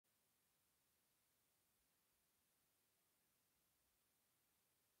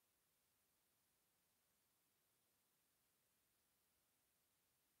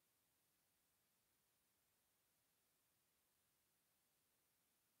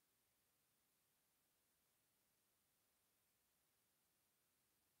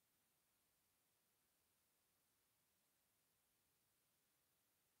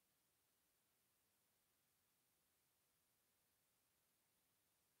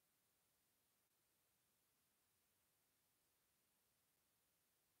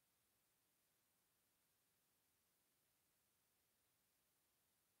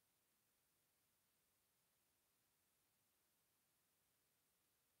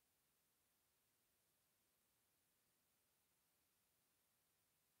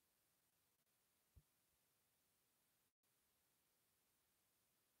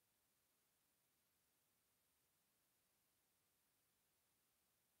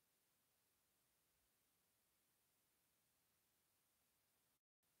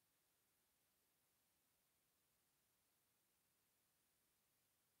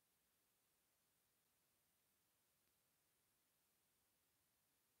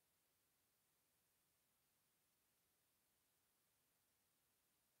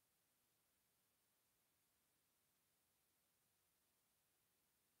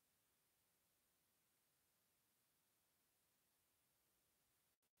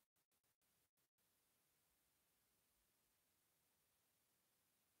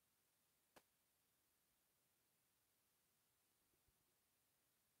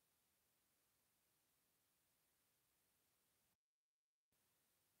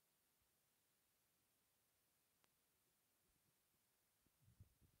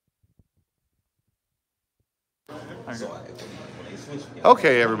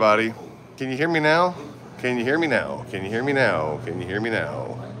Okay, everybody. Can you hear me now? Can you hear me now? Can you hear me now? Can you hear me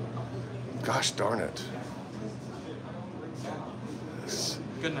now? Gosh darn it.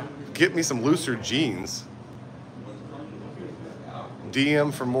 Good now. Get me some looser jeans.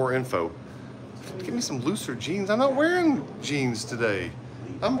 DM for more info. Give me some looser jeans. I'm not wearing jeans today.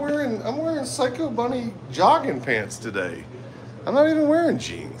 I'm wearing Psycho Bunny jogging pants today. I'm not even wearing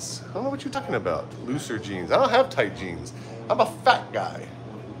jeans. I don't know what you're talking about. Looser jeans. I don't have tight jeans. I'm a fat guy.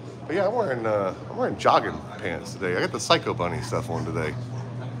 But yeah, I'm wearing jogging pants today. I got the Psycho Bunny stuff on today.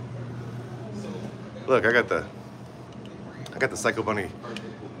 Look, I got the Psycho Bunny.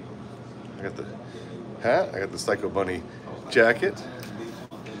 I got the hat. I got the Psycho Bunny jacket.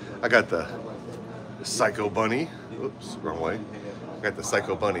 I got the Psycho Bunny. Oops, wrong way. I got the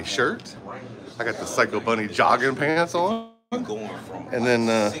Psycho Bunny shirt. I got the Psycho Bunny jogging pants on. Going from And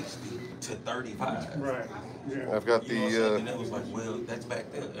then 60 to 35. Right. Yeah. I've got And it was like, well, that's back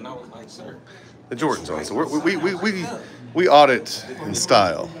there. And I was like, sir. the Jordans on. So we audit in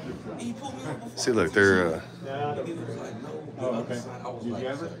style. See, look, they're gonna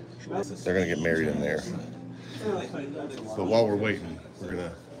get married in there. But while we're waiting,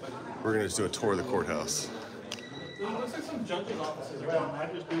 we're gonna just do a tour of the courthouse. Looks like some judge's offices around. I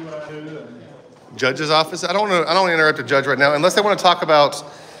just do what I do. Judge's office? I don't want to interrupt a judge right now, unless they want to talk about.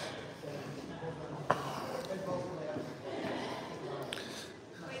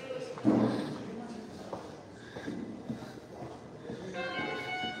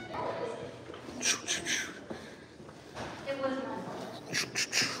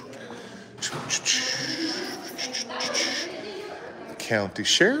 The county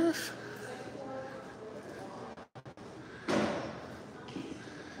sheriff.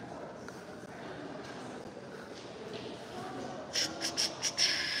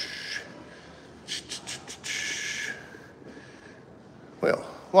 Well,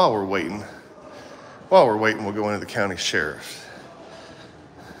 while we're waiting, we'll go into the county sheriff.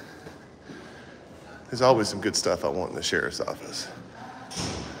 There's always some good stuff I want in the sheriff's office.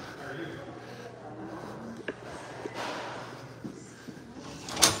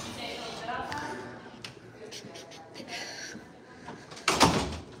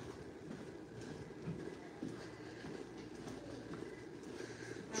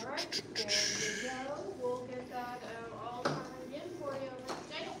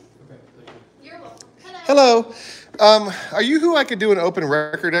 Hello. Are you who I could do an open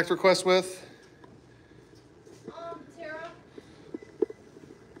record act request with? Tara.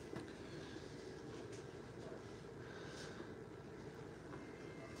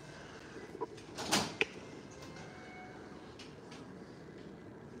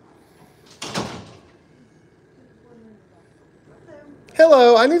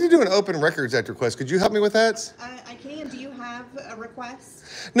 Hello. I need to do an open records act request. Could you help me with that? I can. Do you have a request?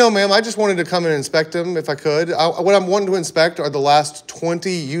 No, ma'am. I just wanted to come and inspect them if I could. What I'm wanting to inspect are the last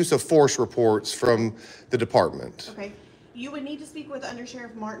 20 use of force reports from the department. Okay. You would need to speak with Under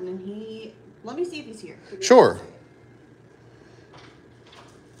Sheriff Martin, and let me see if he's here. Sure.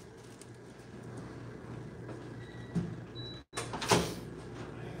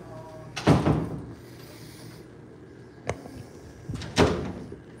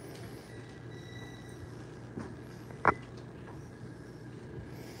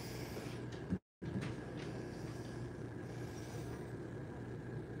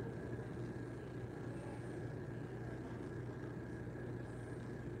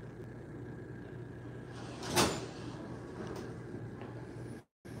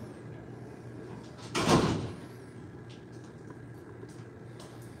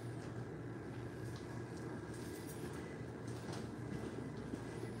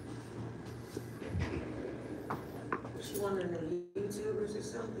 One of the YouTubers or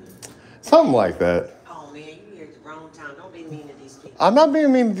something? Something like that. Oh man, you here at the wrong time. Don't be mean to these people. I'm not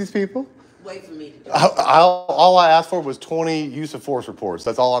being mean to these people. Wait for me to do it. All I asked for was 20 use of force reports.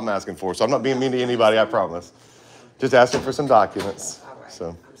 That's all I'm asking for. So I'm not being mean to anybody, I promise. Just asking for some documents. All right.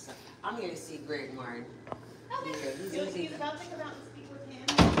 So. I'm here to see Greg Martin. Okay. Yeah, So you've got to come out and speak with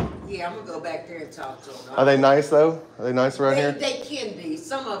him? yeah, I'm gonna go back there and talk to him. Are they nice though? Are they nice around here? They can be.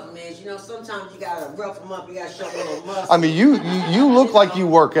 Some of them is. You know, sometimes you gotta rough them up. You gotta show them a little muscle. I mean, you look like you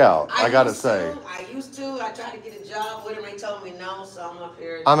work out. I gotta say. I used to. I tried to get a job with him. They told me no, so I'm up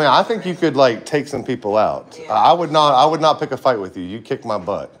here. I mean, I think you could like take some people out. Yeah. I would not pick a fight with you. You kick my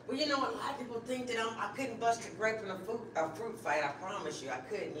butt. Well, you know what? A lot of people think that I couldn't bust a grape in a fruit fight. I promise you, I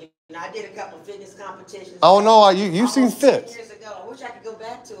couldn't. You know, I did a couple of fitness competitions. Oh no, you seem almost fit. 10 years ago. I wish I could go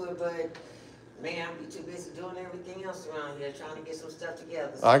back to it, but man, I'd be too busy doing everything else around here, trying to get some stuff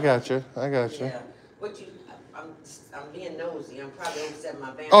together. So, I got you. yeah. What you? I'm being nosy. I'm probably overstepping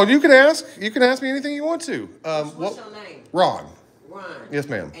my bounds. Oh, you can ask. You can ask me anything you want to. What's your name? Ron. Ron. Yes,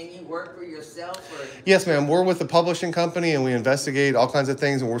 ma'am. And you work for yourself, or? Yes, ma'am. We're with the publishing company, and we investigate all kinds of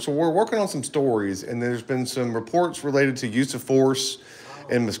things. And we're working on some stories, and there's been some reports related to use of force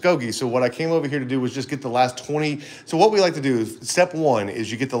in Muskogee. So what I came over here to do was just get the last 20. So what we like to do is, step one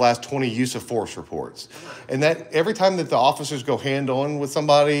is you get the last 20 use of force reports. And that every time that the officers go hand on with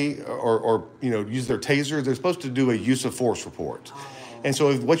somebody or use their taser, they're supposed to do a use of force report. And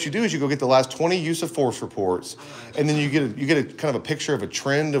so what you do is you go get the last 20 use of force reports, and then you get a kind of a picture of a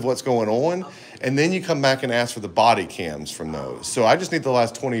trend of what's going on, and then you come back and ask for the body cams from those. So I just need the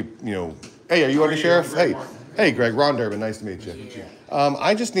last 20, hey, are you under sheriff? Hey, Greg, Ron Durbin, nice to meet you.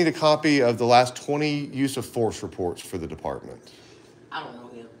 I just need a copy of the last 20 use of force reports for the department. I don't know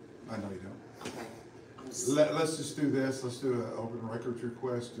him. I know you don't. Okay. Let's just do this. Let's do an open records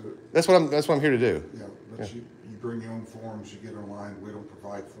request. That's what I'm here to do. Yeah, you bring your own forms. You get online. We don't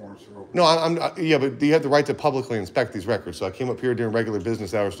provide forms for open. No, but you have the right to publicly inspect these records. So I came up here during regular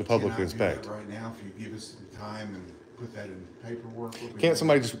business hours to publicly inspect. Right now, if you give us some time and put that in paperwork.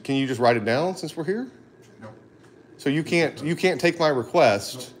 Can you just write it down since we're here? No. So you can't take my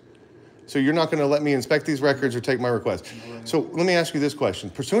request. So you're not going to let me inspect these records or take my request. So let me ask you this question.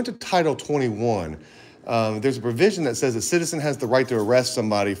 Pursuant to Title 21, there's a provision that says a citizen has the right to arrest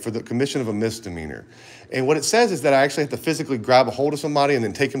somebody for the commission of a misdemeanor. And what it says is that I actually have to physically grab a hold of somebody and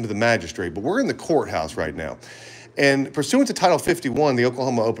then take them to the magistrate. But we're in the courthouse right now. And pursuant to Title 51, the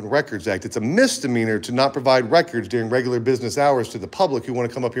Oklahoma Open Records Act, it's a misdemeanor to not provide records during regular business hours to the public who want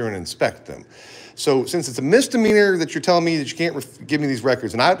to come up here and inspect them. So since it's a misdemeanor that you're telling me that you can't give me these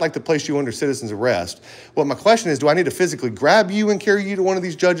records, and I'd like to place you under citizen's arrest, well, my question is, do I need to physically grab you and carry you to one of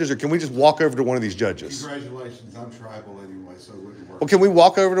these judges, or can we just walk over to one of these judges? Congratulations, I'm tribal anyway, so it wouldn't work. Well, can we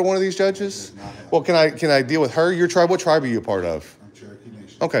walk over to one of these judges? Well, can I deal with her? Your tribe? What tribe are you a part of? I'm Cherokee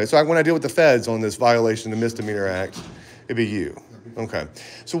Nation. Okay, so when I deal with the feds on this violation of the Misdemeanor Act, it'd be you. Okay.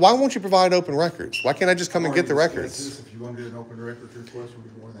 So why won't you provide open records? Why can't I just come and get the records? If you want to do an open records request,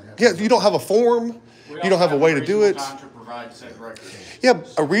 we'd be more than happy. Yeah, you don't have a form. You don't have a way to do it. Time to provide said records. Yeah,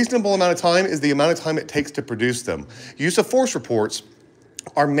 a reasonable amount of time is the amount of time it takes to produce them. Use of force reports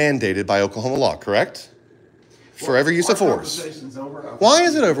are mandated by Oklahoma law, correct? For every use of force. Conversation's over. Why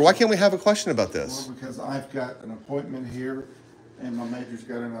is it over? Why can't we have a question about this? Well, because I've got an appointment here, and my major's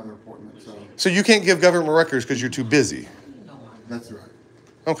got another appointment, so. So you can't give government records because you're too busy. That's right.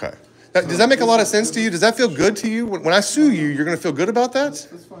 Okay. Does that make a lot of sense to you? Does that feel good to you? When I sue you, you're going to feel good about that?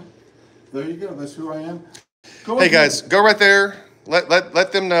 That's fine. There you go. That's who I am. Hey guys, go right there.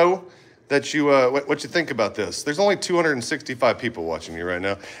 Let them know that you what you think about this. There's only 265 people watching you right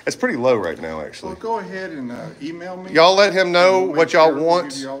now. It's pretty low right now, actually. Well, go ahead and email me. Y'all let him know We'll what make sure y'all we want.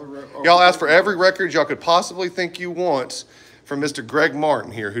 give you all the Y'all ask for every record y'all could possibly think you want from Mr. Greg Martin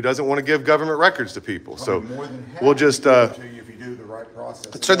here, who doesn't want to give government records to people. So More than happy we'll just. to give it to you if you do the right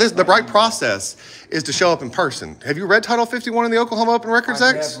process. So the right process is to show up in person. Have you read Title 51 in the Oklahoma Open Records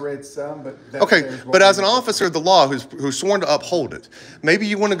I Act? have read some, but Okay, but as an officer of the law who's sworn to uphold it, maybe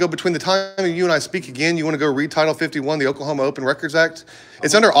you want to go between the time you and I speak again, you want to go read Title 51, the Oklahoma Open Records Act?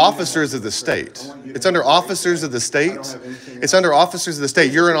 It's under officers of the state. It's under officers of the state. It's under officers of the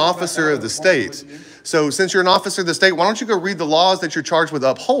state. You're an officer of the state. So since you're an officer of the state, why don't you go read the laws that you're charged with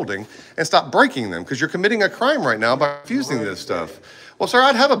upholding and stop breaking them? Because you're committing a crime right now by refusing this stuff. Well, sir,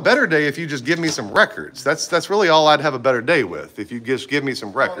 I'd have a better day if you just give me some records. That's really all I'd have a better day with, if you just give me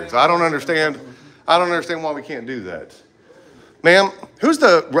some records. I don't understand why we can't do that. Ma'am, who's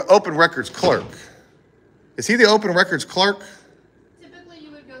the open records clerk? Is he the open records clerk? Typically,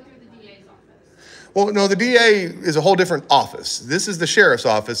 you would go through the DA's office. Well, no, the DA is a whole different office. This is the sheriff's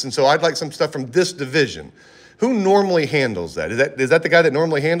office, and so I'd like some stuff from this division. Who normally handles that? Is that the guy that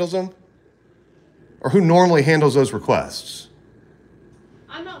normally handles them? Or who normally handles those requests?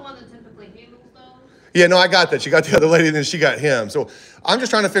 I'm not one that typically handles those. Yeah, no, I got that. You got the other lady, and then she got him. So I'm just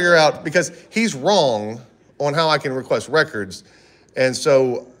trying to figure out, because he's wrong on how I can request records. And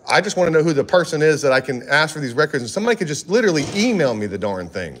so I just want to know who the person is that I can ask for these records. And somebody could just literally email me the darn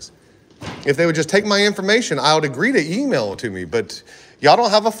things. If they would just take my information, I would agree to email it to me. But y'all don't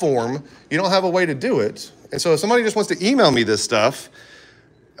have a form. You don't have a way to do it. And so if somebody just wants to email me this stuff,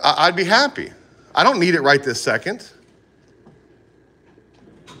 I'd be happy. I don't need it right this second.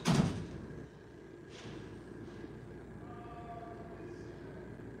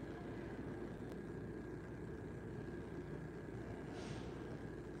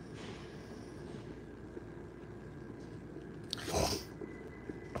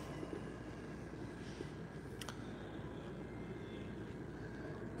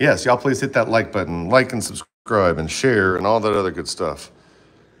 Yes, y'all please hit that like button. Like and subscribe. subscribe and share and all that other good stuff.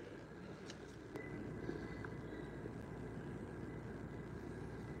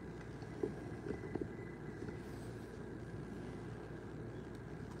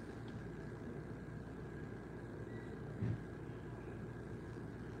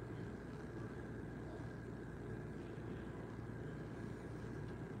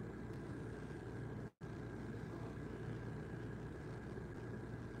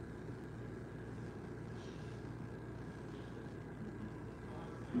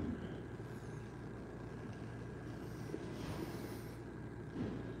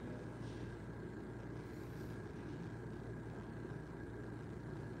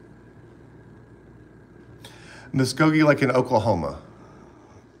 Muskogee, like in Oklahoma.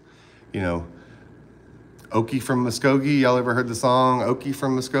 You know, Okie from Muskogee. Y'all ever heard the song Okie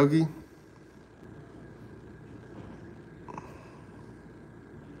from Muskogee?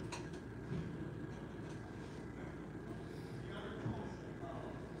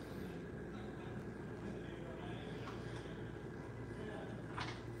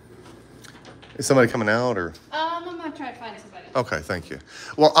 Is somebody coming out or? I'm gonna try to find somebody. Okay, thank you.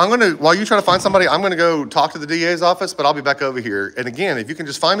 Well, while you try to find somebody, I'm gonna go talk to the DA's office, but I'll be back over here. And again, if you can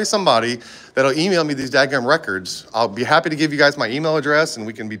just find me somebody that'll email me these dadgum records, I'll be happy to give you guys my email address and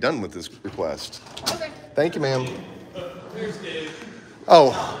we can be done with this request. Okay. Thank you, ma'am.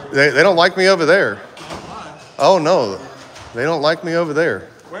 Oh, they don't like me over there. Oh no, they don't like me over there.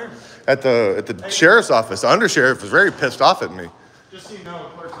 Where? At the sheriff's office. The undersheriff was very pissed off at me. Just so you know, the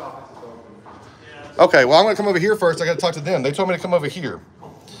clerk's office is open. Okay, well, I'm going to come over here first. I got to talk to them. They told me to come over here.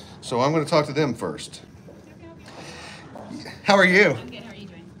 So I'm going to talk to them first. How are you? I'm good. How are you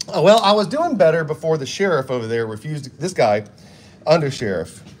doing? Oh, well, I was doing better before the sheriff over there refused, this guy,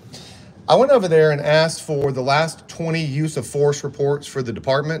 undersheriff. I went over there and asked for the last 20 use of force reports for the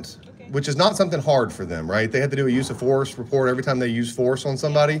department, which is not something hard for them, right? They had to do a use of force report every time they use force on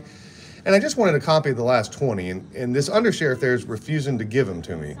somebody. And I just wanted a copy of the last 20, and this undersheriff there is refusing to give them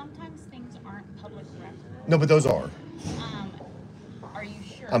to me. Sometimes things aren't public record. No, but those are. Are you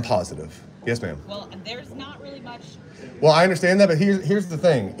sure? I'm positive. Yes, ma'am. Well, there's not really much. Well, I understand that, but here's the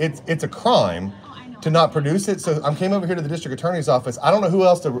thing. It's a crime to not produce it. So I came over here to the district attorney's office. I don't know who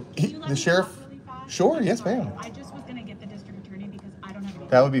else to. The sheriff. Sure. Yes, ma'am. I just was gonna get the district attorney because I don't have any.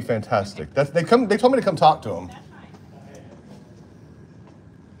 That would be fantastic. They told me to come talk to him. That's fine.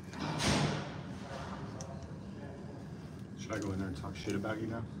 Should I go in there and talk shit about you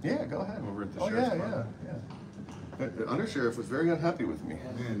now? Yeah, go ahead. Over at the Oh sheriff's yeah. department? The undersheriff was very unhappy with me.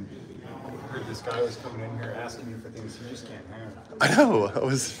 Man, I heard this guy was coming in here asking you for things you just can't have. I know. I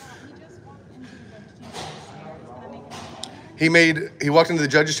was. He walked into the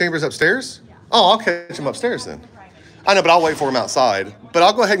judge's chambers upstairs. Oh, I'll catch him upstairs then. I know, but I'll wait for him outside. But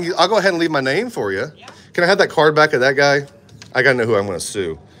I'll go ahead and leave my name for you. Can I have that card back of that guy? I gotta know who I'm gonna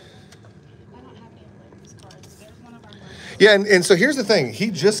sue. Yeah, and so here's the thing.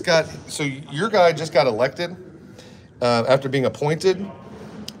 Your guy just got elected after being appointed.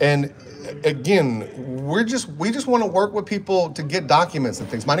 And again, we just want to work with people to get documents and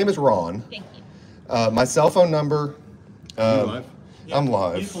things. My name is Ron. Thank you. My cell phone number. You live? I'm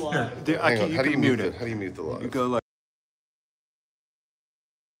live. He's alive. Here, Hang on. you How do you can mute it? How do you mute the live? You go like.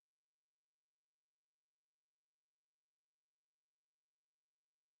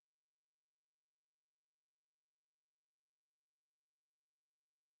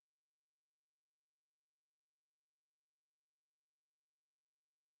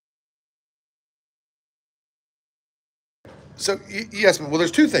 So, yes, well,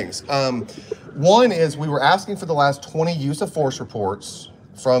 there's two things. One is we were asking for the last 20 use of force reports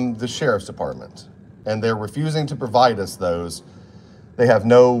from the sheriff's department, and they're refusing to provide us those. They have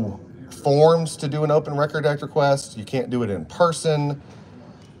no forms to do an open record act request. You can't do it in person.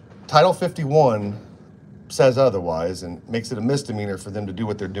 Title 51 says otherwise and makes it a misdemeanor for them to do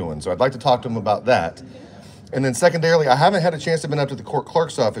what they're doing. So I'd like to talk to them about that. And then secondarily, I haven't had a chance to been up to the court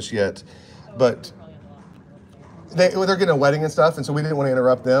clerk's office yet, but they're getting a wedding and stuff, and so we didn't want to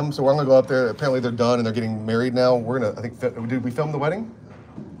interrupt them. So we're gonna go up there. Apparently they're done and they're getting married now. We're gonna, I think, did we film the wedding?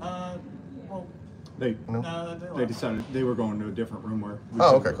 Well, They no, they decided they were going to a different room where.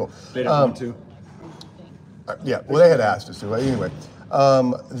 Oh, okay, cool. They didn't want to. Yeah, well, they had asked us to. Anyway,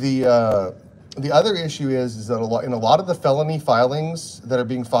 the other issue is that in a lot of the felony filings that are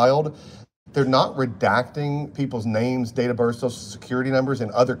being filed, they're not redacting people's names, date of birth, social security numbers in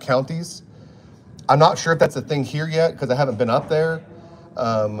other counties. I'm not sure if that's a thing here yet because I haven't been up there,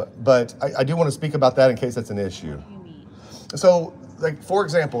 but I do want to speak about that in case that's an issue. So, like, for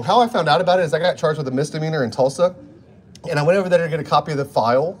example, how I found out about it is I got charged with a misdemeanor in Tulsa, and I went over there to get a copy of the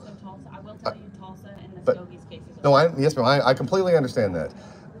file. So Tulsa, I will tell you, Tulsa and but- Muskogee's No, yes, ma'am. I completely understand that.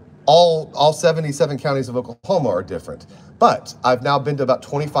 All 77 counties of Oklahoma are different. But I've now been to about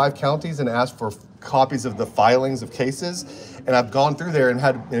 25 counties and asked for copies of the filings of cases. And I've gone through there and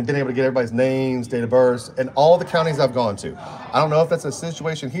been able to get everybody's names, date of birth, and all the counties I've gone to. I don't know if that's a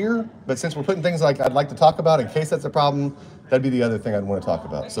situation here, but since we're putting things like I'd like to talk about in case that's a problem, that'd be the other thing I'd want to talk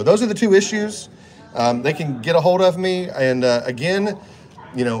about. So those are the two issues. They can get a hold of me. And again,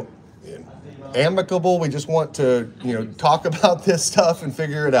 you know, amicable. We just want to, you know, talk about this stuff and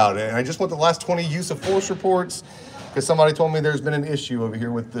figure it out. And I just want the last 20 use of force reports because somebody told me there's been an issue over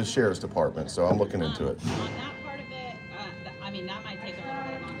here with the sheriff's department. So I'm looking into it. On that part of it, I mean, that might take a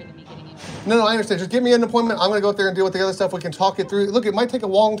little bit longer than me getting into. No, I understand. Just give me an appointment. I'm going to go up there and deal with the other stuff. We can talk it through. Look, it might take a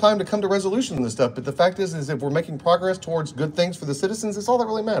long time to come to resolution on this stuff, but the fact is if we're making progress towards good things for the citizens, it's all that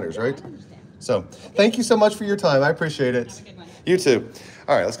really matters, right? I understand. So thank you so much for your time. I appreciate it. Have a good one. You too.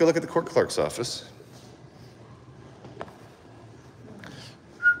 All right, let's go look at the court clerk's office.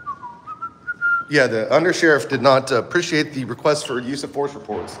 Yeah, the undersheriff did not appreciate the request for use of force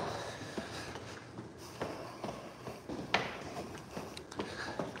reports.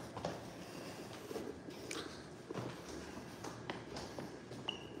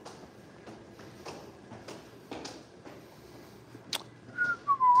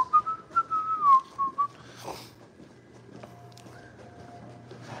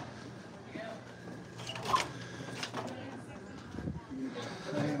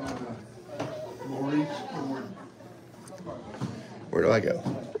 Where do I go?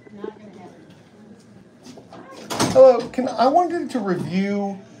 Hello, I wanted to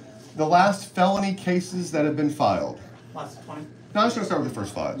review the last felony cases that have been filed. Last 20. No, I'm just gonna start with the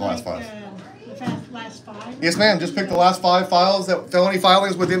first five, the last five. The last five? Yes, ma'am, just pick the last 5 files, felony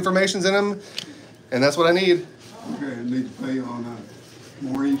filings with informations in them, and that's what I need. Okay, I need to pay on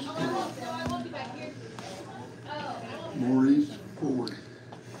Maurice. Maurice Ford.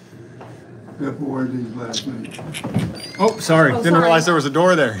 F-O-R-D's last name. Oh, sorry. Didn't sorry. realize there was a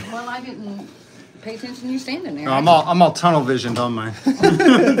door there. Well, I didn't pay attention to you standing there. No, I'm all tunnel visioned on mine. Where are you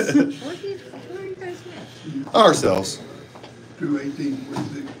guys at? Ourselves.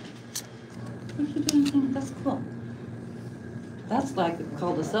 21846. That's cool. That's like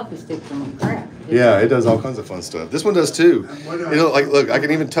called a selfie stick from crack. Yeah, it does all kinds of fun stuff. This one does too. You know, like, look, I can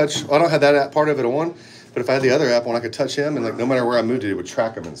even touch, I don't have that app part of it on, but if I had the other app on, I could touch him and like no matter where I moved it, it would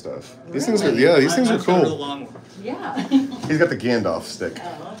track him and stuff. These things are, yeah, these things are Mine's got a real cool. long one. Yeah. He's got the Gandalf stick.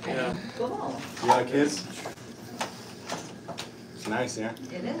 Oh, okay. Yeah. Cool. You got kids? It's nice, yeah.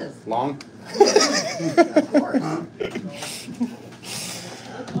 It is. Long? Of course.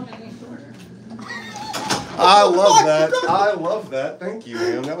 I love that. I love that. Thank you,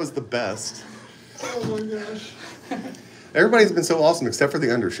 ma'am. That was the best. Oh my gosh. Everybody's been so awesome except for the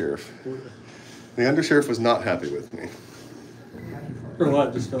undersheriff. The undersheriff was not happy with me For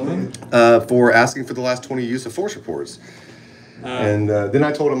what? Just filming? for asking for the last 20 use of force reports. And then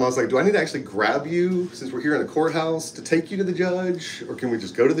I told him, I was like, do I need to actually grab you since we're here in the courthouse to take you to the judge? Or can we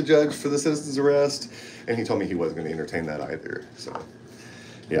just go to the judge for the citizen's arrest? And he told me he wasn't going to entertain that either. So,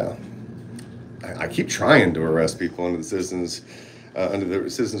 yeah. I keep trying to arrest people under the citizens'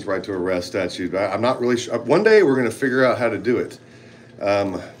 right to arrest statute. But I'm not really sure. One day we're going to figure out how to do it.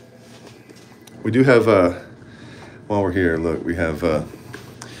 We do have, while we're here, look, we have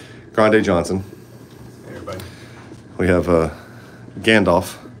Grande Johnson. Hey, everybody. We have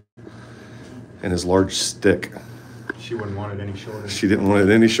Gandalf and his large stick. She wouldn't want it any shorter. She didn't want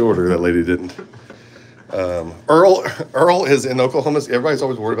it any shorter, that lady didn't. Earl is in Oklahoma. Everybody's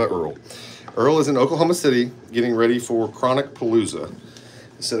always worried about Earl. Earl is in Oklahoma City getting ready for Chronic Palooza,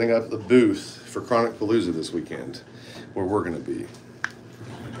 setting up the booth for Chronic Palooza this weekend, where we're going to be.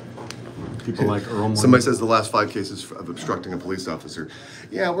 People like Earl more. Somebody says the last 5 cases of obstructing a police officer.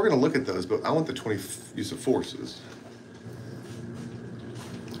 Yeah, we're going to look at those, but I want the 20 use of forces.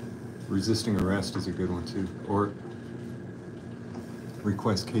 Resisting arrest is a good one too. Or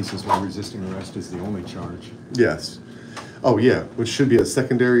request cases where resisting arrest is the only charge. Yes. Oh, yeah, which should be a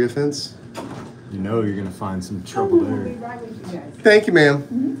secondary offense. You know you're gonna find some trouble there. right with you guys. Thank you,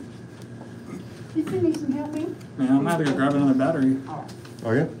 ma'am. You still need some help, man? Man, I'm having to go grab another battery.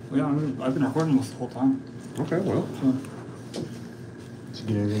 Oh, yeah? Yeah, I've been recording this the whole time. Okay, well. So, Did you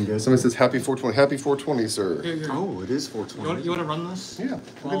get anything good? Somebody says happy 420. Happy 420, sir. here. Oh, it is 420. You want to run this? Yeah.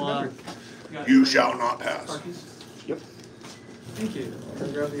 Well, You shall not pass. car keys? Yep. Thank you. I'm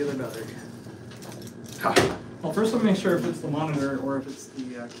gonna grab the other battery. Well, first let me make sure if it's the monitor or if it's the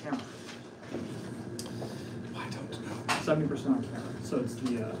camera. I don't know. 70% on camera, so it's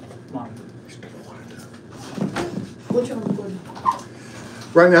the monitor. Which one would?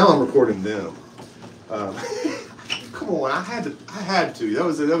 Right now, I'm recording them. on. I had to. That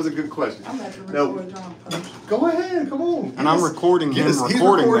was a good question. I'm at the No. record John post. Go ahead. Come on. And I'm recording him He's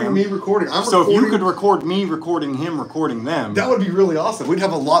recording recording them. me recording. I'm So if you recording. could record me recording him recording them. That would be really awesome. We'd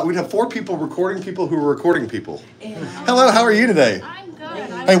have 4 people recording people who are recording people. Hello, how are you today? I'm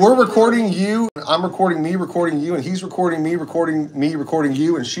good. Hey, we're recording you. I'm recording me recording you, and he's recording me recording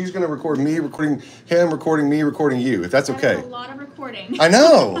you, and she's going to record me recording him recording me recording you, if that's okay. That's a lot of recording. I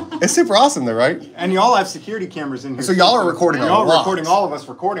know. It's super awesome though, right? And y'all have security cameras in here. So y'all are recording a Y'all lot. recording all of us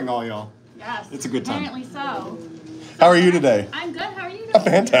recording all y'all. Yes. It's a good time. Apparently so. How are you today? I'm good. How are you today?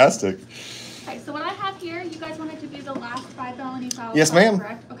 Fantastic. Okay, so what I have here, you guys wanted to do the last 5 felony files. Yes, ma'am.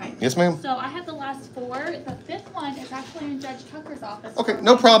 Correct? Okay. Yes, ma'am. So I have the last 4. The 5th one is actually in Judge Tucker's office. Okay,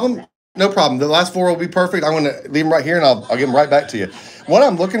 no problem. No problem. The last 4 will be perfect. I'm going to leave them right here, and I'll give them right back to you. What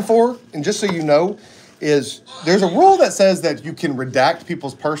I'm looking for, and just so you know, is there's a rule that says that you can redact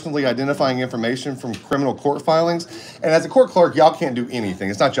people's personally identifying information from criminal court filings. And as a court clerk, y'all can't do anything.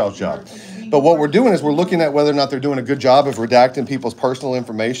 It's not y'all's job. But what we're doing is we're looking at whether or not they're doing a good job of redacting people's personal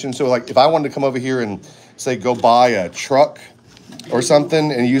information. So like if I wanted to come over here and say go buy a truck or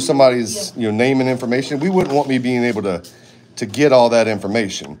something and use somebody's name and information, we wouldn't want me being able to get all that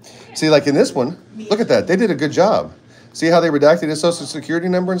information. See, like in this one, look at that. They did a good job. See how they redacted his social security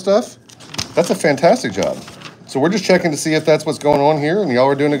number and stuff? That's a fantastic job. So we're just checking to see if that's what's going on here and y'all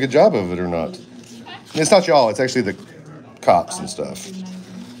are doing a good job of it or not. And it's not y'all, it's actually the cops and stuff.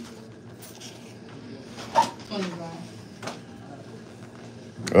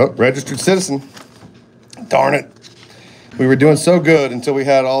 Oh, registered citizen. Darn it. We were doing so good until we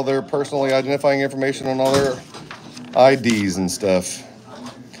had all their personally identifying information on all their IDs and stuff.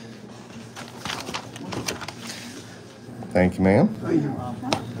 Thank you, ma'am.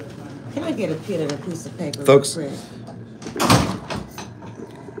 Can I get a pen and a piece of paper? Folks. Real quick?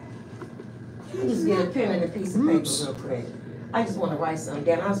 Can I just get a pen and a piece of paper real quick? I just want to write something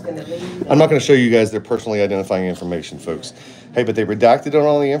down. I was going to leave. I'm not going to show you guys their personally identifying information, folks. Hey, but they redacted on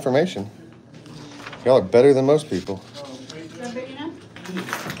all the information. Y'all are better than most people.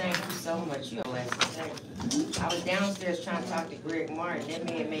 Thank you so much. You're a blessing. Thank you. I was downstairs trying to talk to Greg Martin. That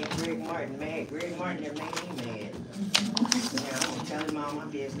man made Greg Martin mad. Greg Martin never made me mad. Yeah, I'm going to tell him all my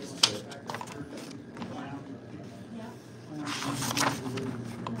business too.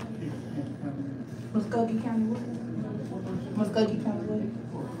 Muskogee County what? Muskogee County what?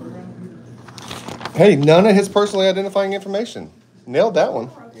 Hey, none of his personally identifying information. Nailed that one.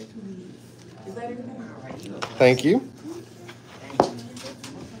 Is that everything? Thank you.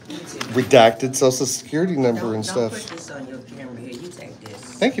 Redacted social security number and Don't stuff. put this on your camera here. You take this.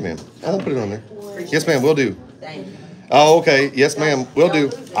 Thank you, ma'am. I won't put it on there. Yes, ma'am, will do. Thank you. Oh, okay. Yes, ma'am, will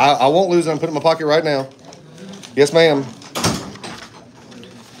do. I won't lose it. I'm putting it in my pocket right now. Yes, ma'am.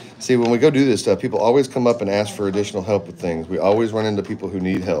 See, when we go do this stuff, people always come up and ask for additional help with things. We always run into people who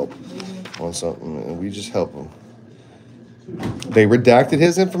need help on something, and we just help them. They redacted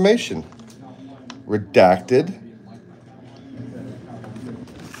his information. Redacted.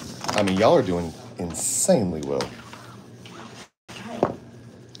 I mean, y'all are doing insanely well.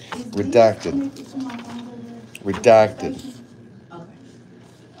 Redacted. Redacted.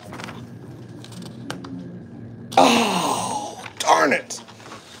 Oh, darn it.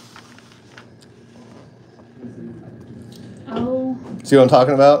 Oh. See what I'm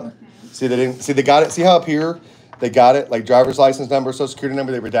talking about? See, they didn't. See, they got it. See how up here they got it, like driver's license number, social security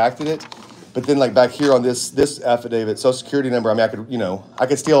number. They redacted it, but then like back here on this affidavit, social security number. I mean, I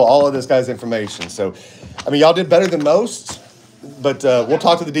could steal all of this guy's information. So, I mean, y'all did better than most. But we'll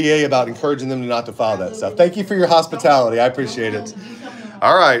talk to the DA about encouraging them not to file that stuff. Thank you for your hospitality. I appreciate it.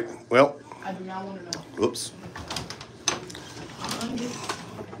 All right. Well. Oops.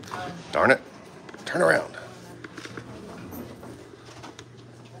 Darn it. Turn around.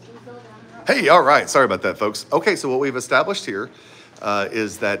 Hey, all right. Sorry about that, folks. Okay, so what we've established here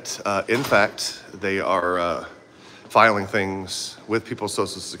is that, in fact, they are filing things with people's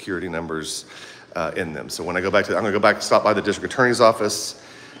social security numbers in them. So when I go back I'm going to go back and stop by the district attorney's office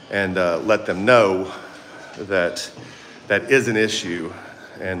and let them know that that is an issue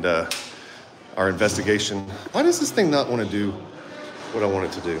and our investigation. Why does this thing not want to do what I want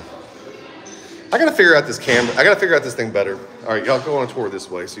it to do? I got to figure out this camera. I got to figure out this thing better. All right, y'all go on a tour this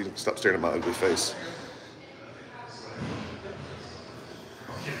way so you can stop staring at my ugly face.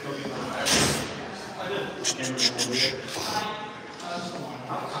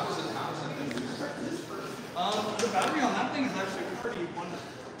 The battery on that thing is actually pretty wonderful.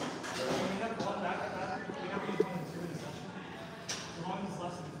 We have one battery. We have used one in 2 minutes. As long as it's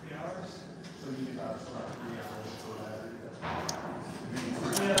less than 3 hours. So you need about 3 hours for battery.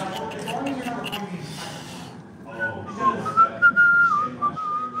 Yeah, as long as you're not recording. Oh.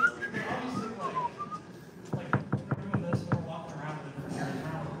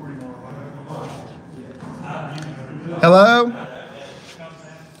 Hello?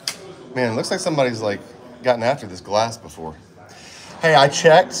 Man, looks like somebody's like gotten after this glass before. Hey, I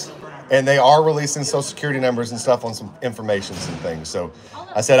checked, and they are releasing social security numbers and stuff on some informations and things. So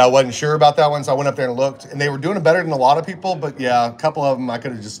I said I wasn't sure about that one, so I went up there and looked, and they were doing it better than a lot of people, but yeah, a couple of them, I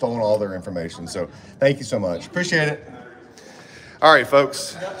could have just stolen all their information. So thank you so much. Appreciate it. All right,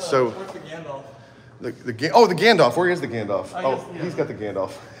 folks. So Where's the Gandalf? the Gandalf. Where is the Gandalf? Oh, he's got the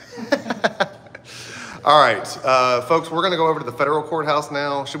Gandalf. All right, folks, we're going to go over to the federal courthouse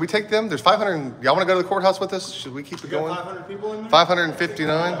now. Should we take them? There's 500. Y'all want to go to the courthouse with us? Should we keep it going? 500 people in there?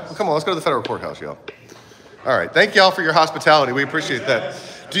 559? Well, come on, let's go to the federal courthouse, y'all. All right, thank y'all for your hospitality. We appreciate that.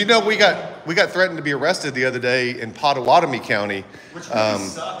 Do you know we got threatened to be arrested the other day in Potawatomi County? Which really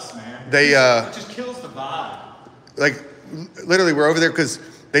sucks, man. They it just kills the vibe. like literally we're over there because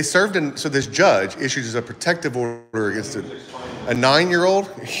they served in. So this judge issues a protective order against a 9-year-old.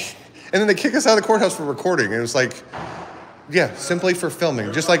 And then they kick us out of the courthouse for recording. And it was like, yeah, simply for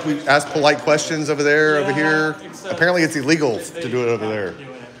filming. Just like we ask polite questions over there, over here. Apparently it's illegal to do it over there.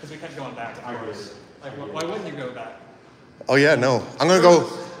 Because we kept going back afterwards. Like, why wouldn't you go back? Oh yeah, no. I'm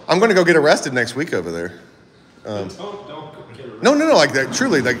gonna go get arrested next week over there. Don't go get arrested. No, like that.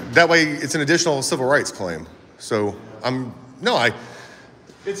 Truly, like that way, it's an additional civil rights claim. So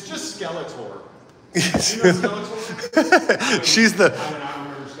It's just Skeletor. You know Skeletor? She's the. I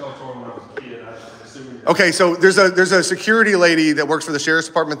remember Skeletor when I was a kid. I'm assuming. Okay, so there's a security lady that works for the sheriff's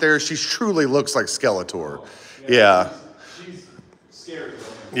department there. She truly looks like Skeletor. Yeah. She's scary looking.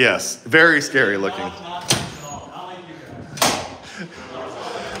 Yes, very scary looking.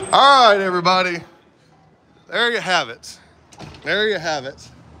 All right, everybody. There you have it. There you have it.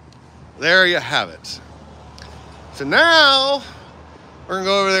 There you have it. So now we're gonna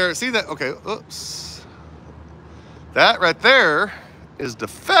go over there. See that? Okay, oops. That right there is the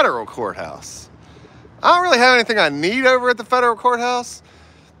federal courthouse. I don't really have anything I need over at the federal courthouse,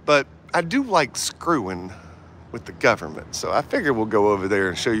 but I do like screwing with the government. So I figured we'll go over there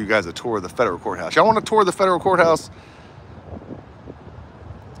and show you guys a tour of the federal courthouse. Y'all want a tour of the federal courthouse?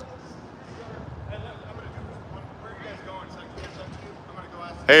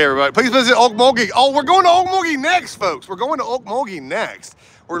 Hey everybody, please visit Okmulgee. Oh, we're going to Okmulgee next, folks. We're going to Okmulgee next.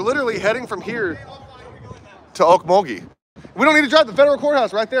 We're literally heading from here to Okmulgee. We don't need to drive the federal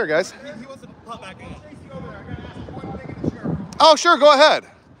courthouse right there, guys. Oh, sure, go ahead.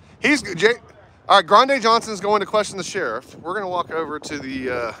 All right, Grande Johnson's going to question the sheriff. We're going to walk over to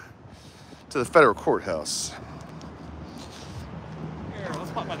the federal courthouse. Here,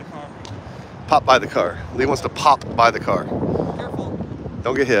 let's pop by the car. Pop by the car. Lee wants to pop by the car. Careful.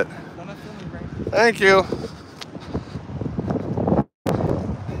 Don't get hit. Don't have filming, right? Thank you.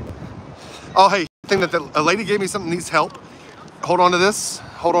 Oh, hey, thing that a lady gave me something, needs help. Hold on to this.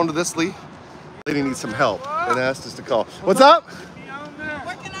 Hold on to this, Lee. Lady needs some help and asked us to call. What's up?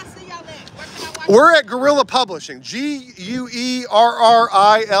 Where can I see y'all at? Where can I watch? We're at Guerrilla Publishing. Guerrilla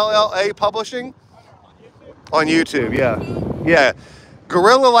Publishing. On YouTube, yeah. Yeah.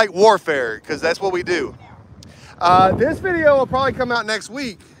 Guerrilla like warfare, because that's what we do. This video will probably come out next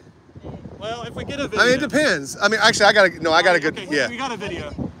week. Well, if we get a video. I mean, it depends. I mean, actually, I got a good, Okay, yeah. we got a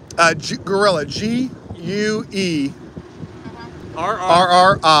video. Guerrilla,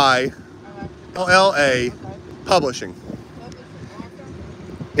 Guerrilla Publishing.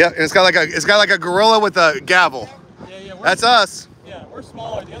 Yeah, and it's got like a gorilla with a gavel. Yeah, That's us. Yeah, we're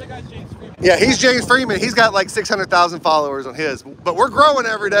smaller. The other guy's James Freeman. Yeah, he's James Freeman. He's got like 600,000 followers on his, but we're growing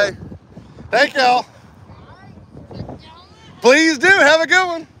every day. Thank y'all. Please do. Have a good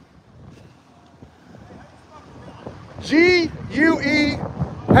one. GUE.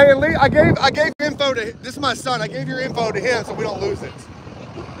 Hey, Lee, I gave info to, this is my son. I gave your info to him so we don't lose it.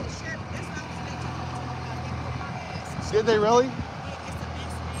 Did they really?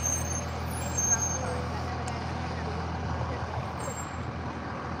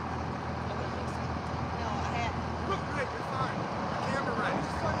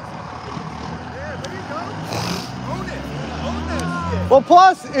 Well,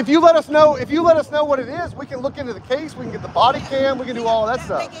 plus, if you let us know what it is, we can look into the case, we can get the body cam, we can do all of that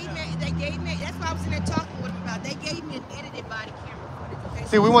stuff. They gave me, that's what I was in there talking with them about. They gave me an edited body camera footage. Okay?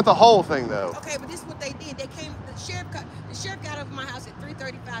 See, we want the whole thing, though. Okay, but this is what they did. They came, the sheriff got over my house at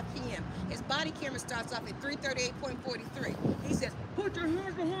 3:35 p.m. His body camera starts off at 3:38.43. He says, put your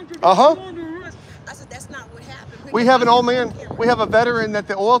hands behind your back. I said, that's not what happened. We have an old man, we have a veteran that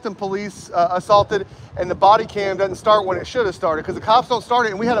the Oilton police assaulted, and the body cam doesn't start when it should have started because the cops don't start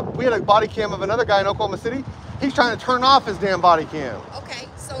it. And we had a body cam of another guy in Oklahoma City. He's trying to turn off his damn body cam. Okay,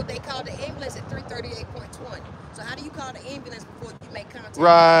 so they called the ambulance at 3:38.20. So how do you call the ambulance before you make contact.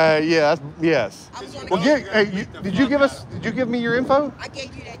 Right. Yeah. Yes. I was on the Well, did you give me your info? I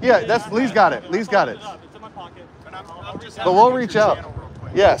gave you that. Yeah. That's Lee's got it. Lee's got it. It's in my pocket. But we'll reach out.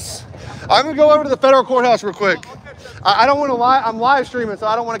 Yes. I'm gonna go over to the federal courthouse real quick. I don't want to lie. I'm live streaming, so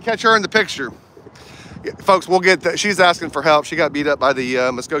I don't want to catch her in the picture. Folks, we'll get that. She's asking for help. She got beat up by the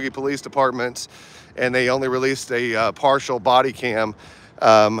Muskogee Police Department, and they only released a partial body cam.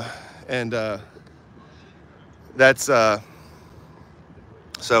 That's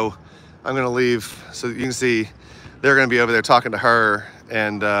so I'm gonna leave so you can see they're gonna be over there talking to her,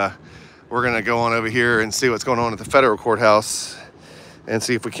 and we're gonna go on over here and see what's going on at the federal courthouse and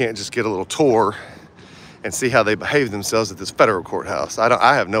see if we can't just get a little tour and see how they behave themselves at this federal courthouse.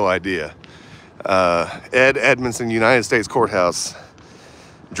 I have no idea. Ed Edmondson, United States Courthouse.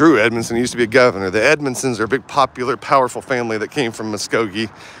 Drew Edmondson used to be a governor. The Edmondsons are a big, popular, powerful family that came from Muskogee,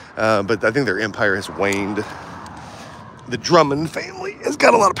 but I think their empire has waned. The Drummond family has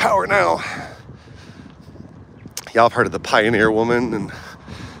got a lot of power now. Y'all have heard of the Pioneer Woman, and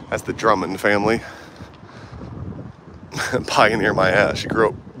that's the Drummond family. Pioneer my ass. She grew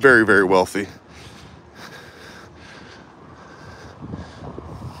up very, very wealthy.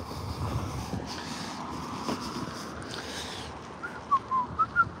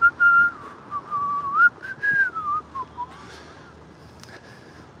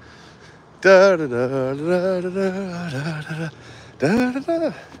 Da da da da da da da da da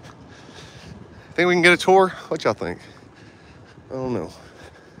da. Think we can get a tour? What y'all think? I don't know.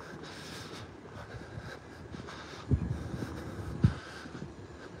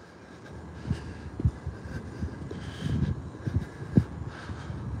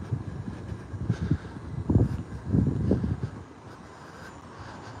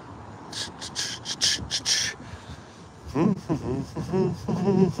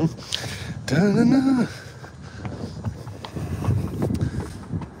 Da-da-da.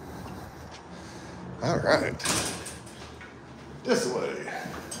 All right, this way.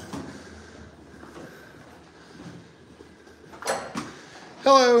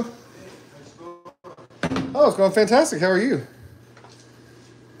 Hello. Oh, it's going fantastic. How are you?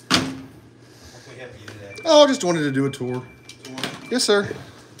 Oh, just wanted to do a tour. Yes, sir.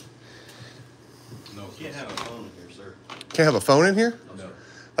 No, can't have a phone in here, sir. Can't have a phone in here? No.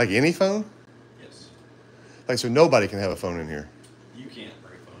 Like any phone? Yes. Like, so nobody can have a phone in here? You can't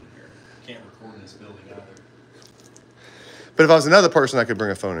bring a phone in here. Can't record in this building either. But if I was another person, I could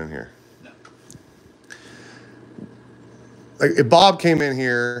bring a phone in here. No. Like, if Bob came in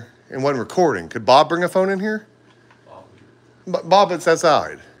here and wasn't recording, could Bob bring a phone in here? Bob, it's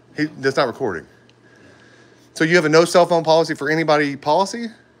outside. That's not recording. So you have a no cell phone policy for anybody policy?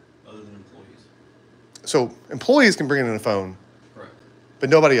 Other than employees. So employees can bring in a phone, Correct. but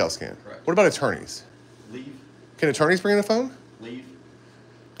nobody else can. Correct. What about attorneys? Leave. Can attorneys bring in a phone? Leave.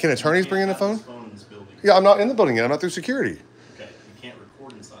 Can attorneys bring in a phone? This phone in this building. Yeah, I'm not in the building yet. I'm not through security. Okay. You can't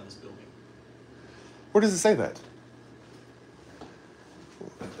record inside this building. Where does it say that?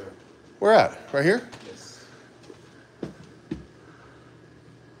 Right there. Where at? Right here? Yes.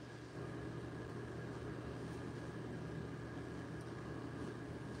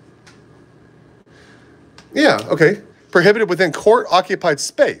 Yeah, okay. Prohibited within court-occupied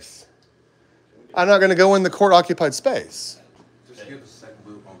space. I'm not going to go in the court-occupied space. Just give us a second.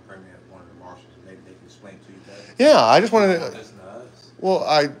 We'll bring in one of the marshals and maybe they can explain to you that. Yeah, I just wanted to... Listen to us. Well,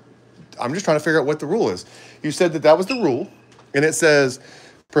 I'm just trying to figure out what the rule is. You said that was the rule, and it says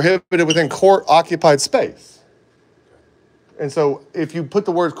prohibited within court-occupied space. And so if you put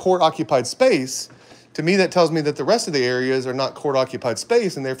the word court-occupied space, to me that tells me that the rest of the areas are not court-occupied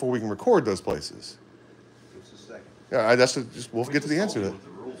space, and therefore we can record those places. Yeah, we'll get to the answer to that.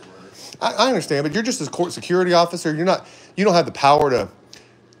 I understand, but you're just a court security officer. You don't have the power to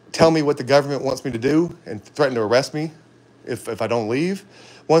tell me what the government wants me to do and threaten to arrest me if I don't leave.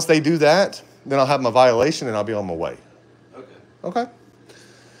 Once they do that, then I'll have my violation and I'll be on my way. Okay. Okay?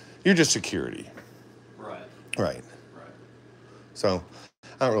 You're just security. Right. Right. Right. So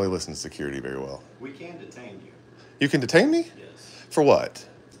I don't really listen to security very well. We can detain you. You can detain me? Yes. For what?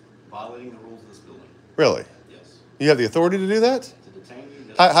 Violating the rules of this building. Really? Yes. You have the authority to do that? To detain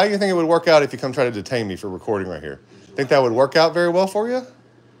you. How do you think it would work out if you come try to detain me for recording right here? Think that would work out very well for you?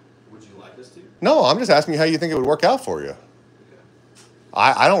 Would you like us to? No, I'm just asking you how you think it would work out for you. Okay.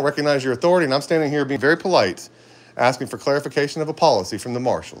 I don't recognize your authority, and I'm standing here being very polite, asking for clarification of a policy from the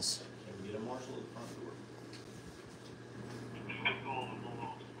marshals. Can we get a marshal at the front door?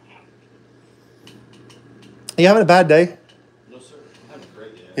 You having a bad day? No, sir. I'm having a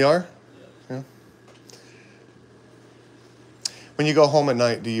great day. You are? Yeah. When you go home at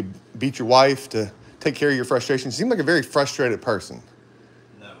night, do you beat your wife to take care of your frustration? You seem like a very frustrated person.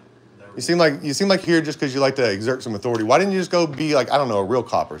 No. Never. You seem like you're here just because you like to exert some authority. Why didn't you just go be like, I don't know, a real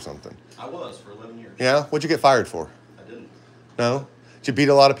cop or something? I was for 11 years. Yeah? What'd you get fired for? I didn't. No? Did you beat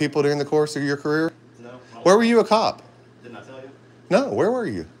a lot of people during the course of your career? No. Where were you a cop? Didn't I tell you? No, where were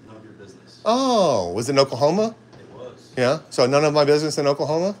you? None of your business. Oh, was it in Oklahoma? It was. Yeah? So none of my business in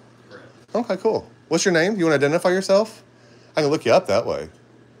Oklahoma? Correct. Okay, cool. What's your name? You want to identify yourself? I can look you up that way.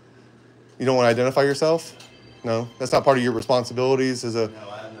 You don't want to identify yourself? No? That's not part of your responsibilities as a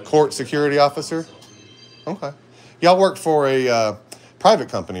court security officer? Okay. Y'all work for a private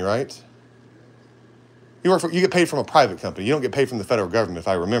company, right? You get paid from a private company. You don't get paid from the federal government, if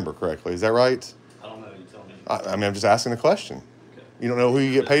I remember correctly. Is that right? I don't know. You tell me. I mean, I'm just asking a question. Okay. You don't know who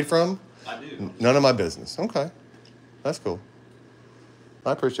you get paid from? I do. None of my business. Okay. That's cool.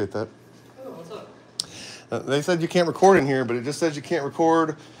 I appreciate that. Oh, what's up? They said you can't record in here, but it just says you can't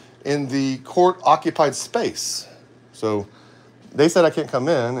record in the court-occupied space. So they said I can't come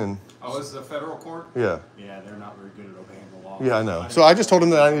in, and Oh, this is a federal court? yeah. Yeah, they're not very good at obeying the law. Yeah, I know. So I just told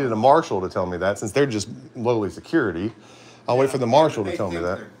them that I needed a marshal to tell me that, since they're just lowly security. I'll wait for the marshal to tell me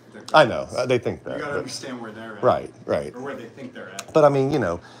that. I know. They think that. You gotta but- understand where they're at. Right. Or where they think they're at. But I mean,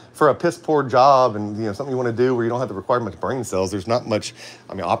 for a piss poor job and something you want to do where you don't have to require much brain cells, there's not much.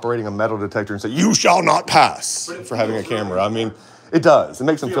 I mean, operating a metal detector and say you shall not pass for having a camera. I mean, it does. It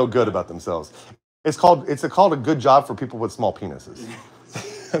makes them feel good about themselves. It's called a good job for people with small penises.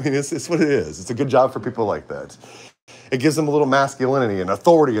 I mean, it's what it is. It's a good job for people like that. It gives them a little masculinity and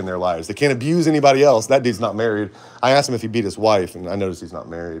authority in their lives. They can't abuse anybody else. That dude's not married. I asked him if he beat his wife, and I noticed he's not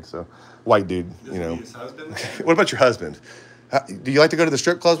married. So, white dude, Does he beat his husband? What about your husband? Do you like to go to the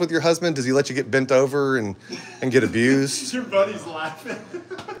strip clubs with your husband? Does he let you get bent over and get abused? Your buddy's laughing.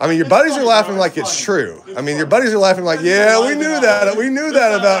 I mean, your buddies are laughing like it's true. I mean, your buddies are laughing like, yeah, we knew that. We knew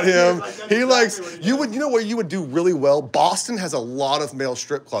that about him. He likes, you know what you would do really well? Boston has a lot of male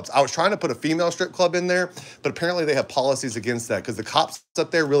strip clubs. I was trying to put a female strip club in there, but apparently they have policies against that because the cops up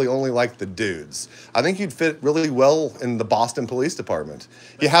there really only like the dudes. I think you'd fit really well in the Boston Police Department.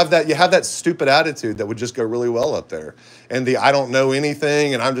 You have that stupid attitude that would just go really well up there. And the I don't know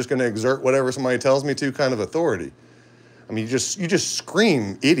anything and I'm just going to exert whatever somebody tells me to kind of authority. I mean, you just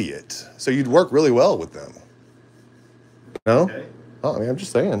scream idiot. So you'd work really well with them. No? Okay. Oh, I mean, I'm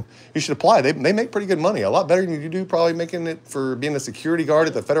just saying. You should apply. They make pretty good money. A lot better than you do probably making it for being a security guard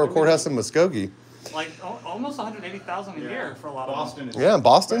at the federal courthouse in Muskogee. Like almost 180,000 a year for a lot of Boston them. is. Yeah, in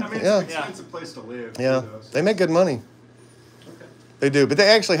Boston. I mean, it's Yeah. an expensive place to live. Yeah. too, though, so- They make good money. They do, but they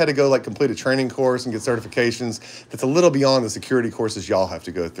actually had to go complete a training course and get certifications. That's a little beyond the security courses y'all have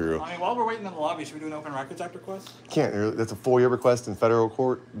to go through. I mean, while we're waiting in the lobby, should we do an Open Records Act request? Can't. That's a FOIA request in federal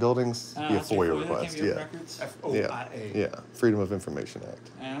court buildings. Be a That's your FOIA FOIA, request. can't be Yeah. Open Records? FOIA. Yeah. Freedom of Information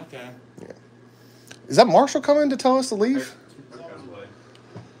Act. Okay. Yeah. Is that Marshall coming to tell us to leave?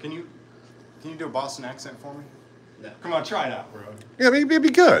 Can you do a Boston accent for me? No. Come on, try it out, bro. Yeah, it'd be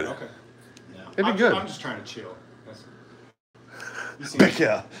good. Okay. No. It'd be good. I'm just trying to chill. You seem- Beck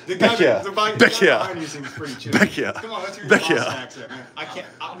yeah. The guy, Beck yeah. the guy Beck yeah. behind you seems pretty chill. Beck yeah. Come on, let's hear your Beck Boston yeah. accent, man. I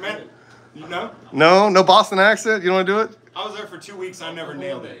can't. Man, you know? No Boston accent. You don't want to do it? I was there for 2 weeks. I never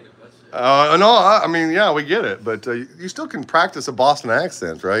nailed it. No. I mean, yeah, we get it, but you still can practice a Boston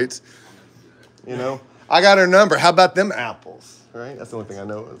accent, right? You know, I got her number. How about them apples? Right? That's the only thing I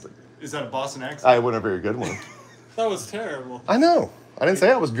know. Is that a Boston accent? I wasn't a very good one. That was terrible. I know. I didn't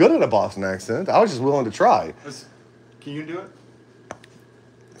say I was good at a Boston accent. I was just willing to try. Can you do it?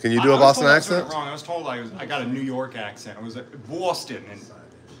 Can you do a Boston I was told I was doing accent? it wrong. I was told I got a New York accent. I was at Boston, and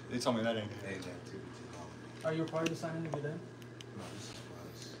they told me that ain't. Are you required to sign in to get in?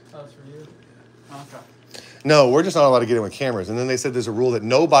 Oh, it's for you? Okay. No, we're just not allowed to get in with cameras. And then they said there's a rule that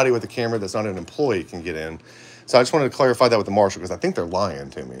nobody with a camera that's not an employee can get in. So I just wanted to clarify that with the marshal because I think they're lying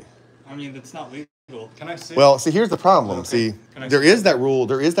to me. I mean, it's not legal. Can I see? Well, see, here's the problem. Okay. See, Can I there see is that rule.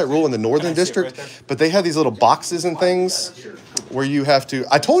 There is that rule in the Northern Can I see it District, right there? but they have these little boxes and things where you have to.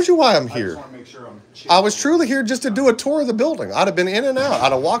 I told you why I'm I here. just want to make sure I'm chill. I was truly here just to do a tour of the building. I'd have been in and out.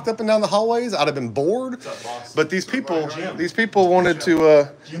 I'd have walked up and down the hallways. I'd have been bored. But these people wanted to.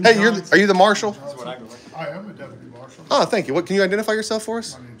 Hey, are you the marshal? That's what I go with. I am a deputy marshal. Oh, thank you. What can you identify yourself for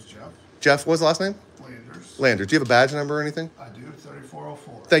us? My name's Jeff Jeff, what's the last name? Landers. Landers. Do you have a badge number or anything? I do,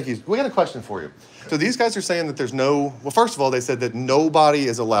 3404. Thank you. We got a question for you. So these guys are saying that there's no, well, first of all, they said that nobody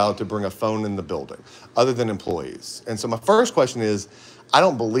is allowed to bring a phone in the building other than employees. And so my first question is, I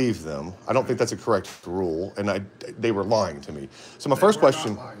don't believe them. I don't think that's a correct rule. And they were lying to me. So my first were not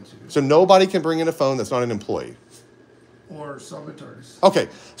question, lying to you. so nobody can bring in a phone that's not an employee. Or some attorneys. Okay,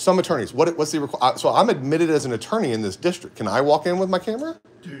 some attorneys. What's the so I'm admitted as an attorney in this district. Can I walk in with my camera?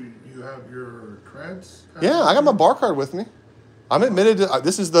 Do you have your Reds? Yeah, I got my bar card with me. I'm admitted to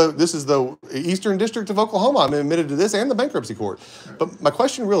this is the Eastern District of Oklahoma. I'm admitted to this and the bankruptcy court. But my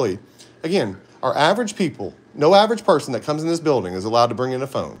question really, again, are average people, no average person that comes in this building is allowed to bring in a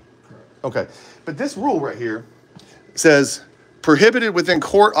phone. Okay. But this rule right here says prohibited within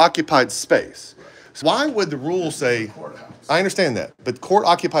court-occupied space. So why would the rule say, I understand that, but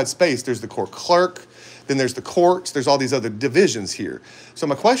court-occupied space, there's the court clerk, then there's the courts, there's all these other divisions here. So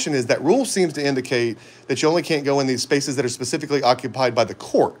my question is, that rule seems to indicate that you only can't go in these spaces that are specifically occupied by the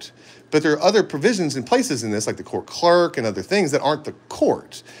court. But there are other provisions and places in this, like the court clerk and other things that aren't the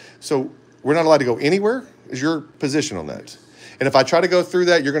court. So we're not allowed to go anywhere? Is your position on that? And if I try to go through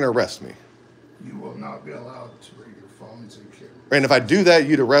that, you're going to arrest me. You will not be allowed to bring your phones and cameras. And if I do that,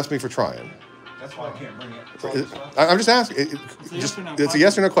 you'd arrest me for trying. That's why I can't bring it. I'm just asking. It's a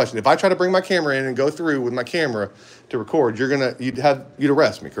yes or no question. If I try to bring my camera in and go through with my camera to record, you'd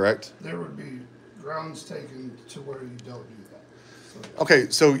arrest me, correct? There would be grounds taken to where you don't do that. So, Okay,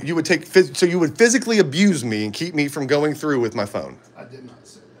 so you would physically abuse me and keep me from going through with my phone. I did not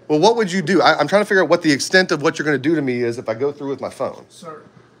say that. Well, what would you do? I'm trying to figure out what the extent of what you're going to do to me is if I go through with my phone. Sir,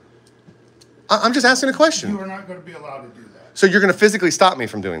 I'm just asking a question. you are not going to be allowed to do that. So you're going to physically stop me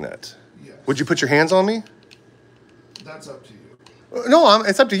from doing that? Yes. Would you put your hands on me? That's up to you. No,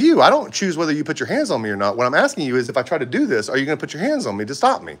 it's up to you. I don't choose whether you put your hands on me or not. What I'm asking you is, if I try to do this, are you going to put your hands on me to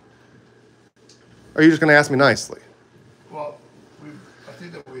stop me? Or are you just going to ask me nicely? Well, I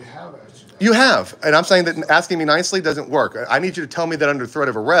think that we have asked you that. You have. And I'm saying that asking me nicely doesn't work. I need you to tell me that under threat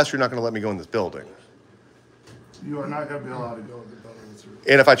of arrest, you're not going to let me go in this building. You are not going to be allowed to go in the building with your...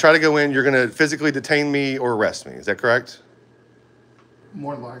 And if I try to go in, you're going to physically detain me or arrest me. Is that correct?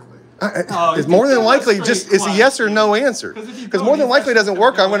 More likely. It's more than likely it's a yes or no answer. Because more than likely doesn't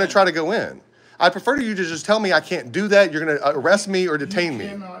work, I'm going to try to go in. I prefer you to just tell me I can't do that. You're going to arrest me or detain me.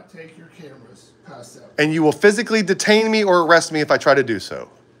 You cannot take your cameras past that. And you will physically detain me or arrest me if I try to do so.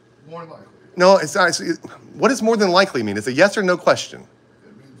 More likely. No, it's not. What does more than likely mean? It's a yes or no question.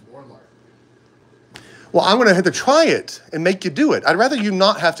 It means more likely. Well, I'm going to have to try it and make you do it. I'd rather you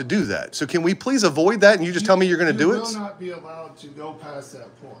not have to do that. So can we please avoid that and you just tell me you're going to do it? You will not be allowed to go past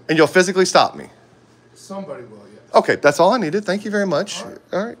that point. And you'll physically stop me? Somebody will, yes. Okay, that's all I needed. Thank you very much.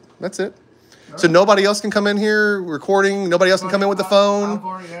 All right, that's it. So nobody else can come in here recording? Nobody else can come in with the phone?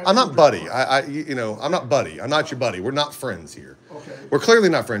 I'm not buddy. I'm not buddy. I'm not your buddy. We're not friends here. Okay. We're clearly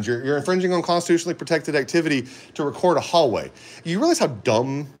not friends. You're infringing on constitutionally protected activity to record a hallway. You realize how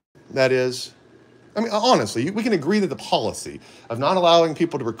dumb that is? I mean, honestly, we can agree that the policy of not allowing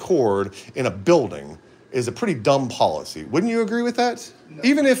people to record in a building is a pretty dumb policy. Wouldn't you agree with that? No.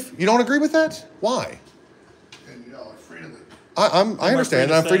 Even if you don't agree with that? Why? And y'all are free to leave. I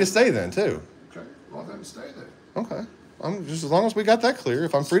understand, and I'm free to stay then, too. Okay, well then stay there. Okay. I'm just as long as we got that clear.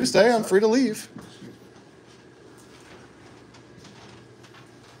 If I'm free to stay, I'm free to leave.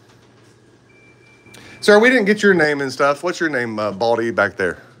 Sir, we didn't get your name and stuff. What's your name, Baldy, back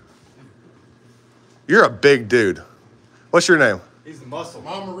there? You're a big dude. What's your name? He's the muscle.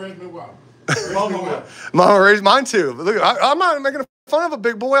 Mama raised me well. Mama raised mine too. But look, I'm not making fun of a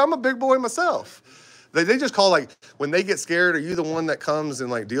big boy. I'm a big boy myself. They just call, like, when they get scared, are you the one that comes and,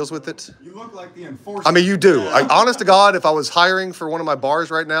 like, deals with it? You look like the enforcer. I mean, you do. Like, honest to God, if I was hiring for one of my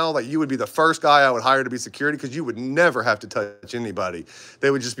bars right now, like, you would be the first guy I would hire to be security because you would never have to touch anybody. They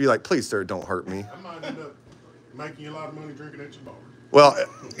would just be like, please, sir, don't hurt me. I might end up making you a lot of money drinking at your bar. Well,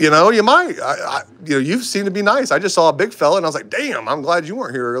 you might. You seem to be nice. I just saw a big fella, and I was like, damn, I'm glad you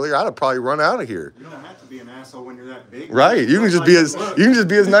weren't here earlier. I'd have probably run out of here. You don't have to be an asshole when you're that big. Right. You can just be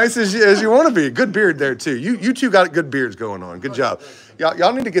as nice as you want to be. Good beard there, too. You two got good beards going on. Good job.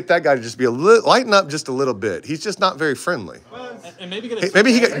 Y'all need to get that guy to just be lighten up just a little bit. He's just not very friendly. And maybe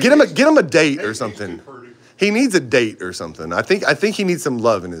get him a date or something. He needs a date or something. I think he needs some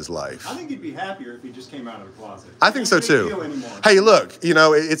love in his life. I think he'd be happier if he just came out of the closet. I think so too. Hey, look,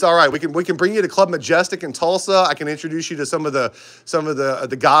 it's all right. We can bring you to Club Majestic in Tulsa. I can introduce you to some of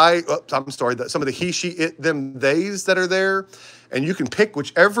the guy. Some of the he, she, it, them, theys that are there, and you can pick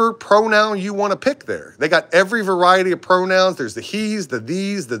whichever pronoun you want to pick there. They got every variety of pronouns. There's the he's, the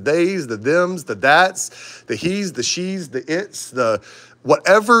these, the theys, the thems, the that's, the he's, the she's, the it's, the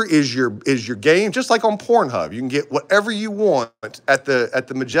whatever is your game. Just like on Pornhub, you can get whatever you want at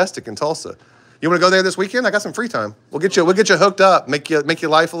the Majestic in Tulsa. You want to go there this weekend? I got some free time. We'll get you hooked up, make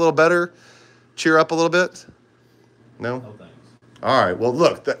your life a little better, cheer up a little bit. No thanks. All right. Well,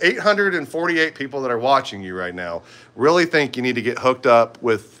 look, the 848 people that are watching you right now really think you need to get hooked up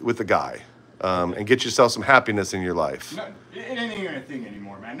with the guy and get yourself some happiness in your life. No, it ain't even a thing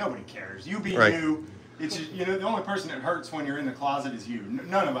anymore, man. Nobody cares. You be right. you. It's just, you know, the only person that hurts when you're in the closet is you.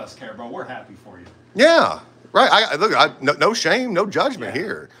 None of us care, bro. We're happy for you. Yeah, right. Look, no shame, no judgment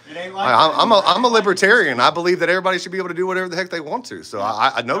here. It ain't like I'm a libertarian. I believe that everybody should be able to do whatever the heck they want to. So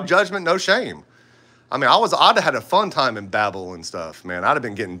I no judgment, no shame. I mean, I'd have had a fun time in Babel and stuff, man. I'd have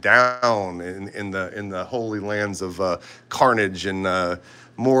been getting down in the holy lands of carnage and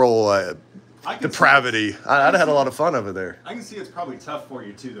moral depravity. I'd have had a lot of fun over there. I can see it's probably tough for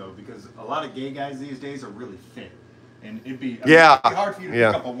you too, though, because a lot of gay guys these days are really fit, and it'd be hard for you to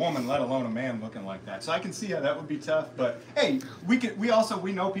pick up a woman, let alone a man looking like that. So I can see how that would be tough. But hey, we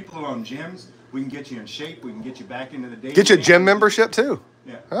know people who own gyms. We can get you in shape. We can get you back into the dating. Get you a gym membership too.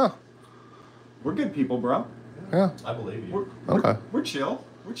 Yeah. Oh. We're good people, bro. Yeah. I believe you. We're chill.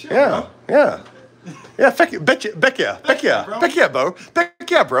 We're chill. Yeah. Bro. Yeah. Yeah. Beck yeah, bro. Beck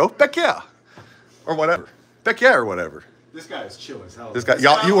yeah, bro. Beck yeah. Or whatever. Beck yeah, or whatever. This guy is chill as hell. This guy,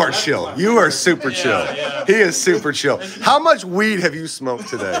 y'all, you are chill. You are super chill. Yeah. He is super chill. How much weed have you smoked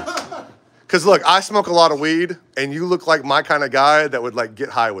today? Because look, I smoke a lot of weed, and you look like my kind of guy that would like get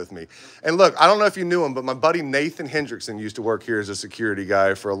high with me. And look, I don't know if you knew him, but my buddy Nathan Hendrickson used to work here as a security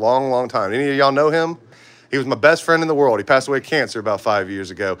guy for a long, long time. Any of y'all know him? He was my best friend in the world. He passed away of cancer about 5 years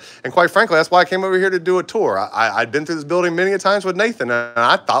ago. And quite frankly, that's why I came over here to do a tour. I'd been through this building many a times with Nathan, and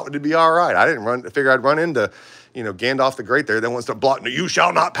I thought it'd be all right. I didn't figure I'd run into, you know, Gandalf the Great there. Then once they're blocking, you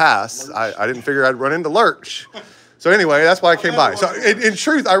shall not pass. I didn't figure I'd run into Lurch. So anyway, that's why I came by. So in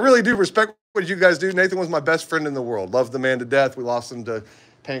truth, I really do respect what you guys do. Nathan was my best friend in the world. Loved the man to death. We lost him to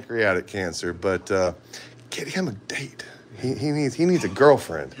pancreatic cancer, but get him a date. He needs a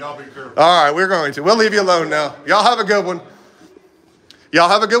girlfriend. Y'all be careful. All right, we'll leave you alone now. Y'all have a good one. Y'all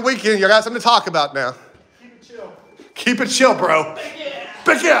have a good weekend. Y'all got something to talk about now. Keep it chill. Keep it chill, bro.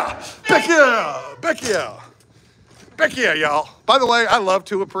 Beck yeah. Beck yeah. Beck yeah. Beck yeah, y'all. By the way, I love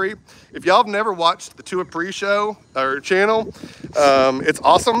Tuapri. If y'all have never watched the Tuapri show or channel, it's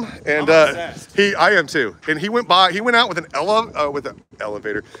awesome. And I am too. And he went out with an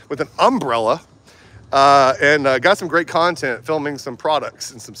elevator, with an umbrella. And got some great content filming some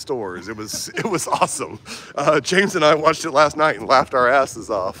products in some stores. It was awesome. James and I watched it last night and laughed our asses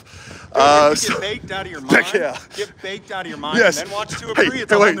off. Get baked out of your mind. Yeah. Get baked out of your mind. Yes. And then watch Tuapri.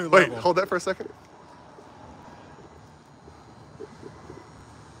 It's a wait, whole new level. hold that for a second.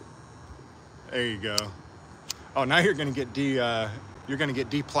 There you go. Oh, now you're gonna get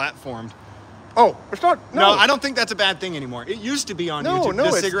deplatformed. Oh, it's not. No, I don't think that's a bad thing anymore. It used to be on YouTube.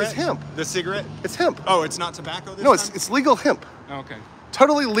 No, it's hemp. The cigarette? It's hemp. Oh, it's not tobacco this No, time? it's legal hemp. Oh, okay.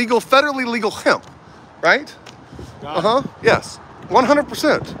 Totally legal, federally legal hemp, right? Yes,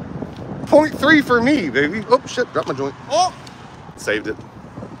 100%. 0.3 for me, baby. Oh shit, dropped my joint. Oh, saved it.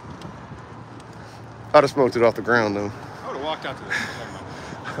 I'd have smoked it off the ground though. I would have walked out to this.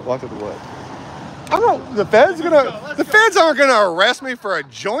 Walked to the what? I don't know. The feds aren't gonna arrest me for a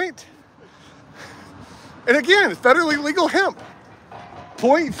joint. And again, federally legal hemp.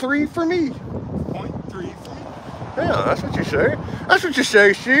 0.3 for me. 0.3. Yeah, that's what you say. That's what you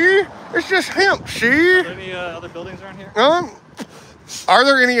say, she. It's just hemp, she. Are there any other buildings around here? Are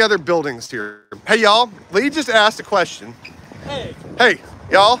there any other buildings here? Hey, y'all. Lee just asked a question. Hey,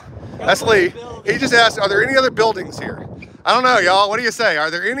 y'all. That's Lee. He just asked, are there any other buildings here? I don't know, y'all. What do you say? Are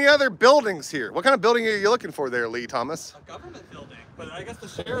there any other buildings here? What kind of building are you looking for there, Lee Thomas? A government building, but I guess the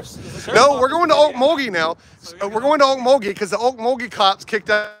sheriff's No, we're going to Okmulgee now. We're going to Okmulgee because the Okmulgee cops kicked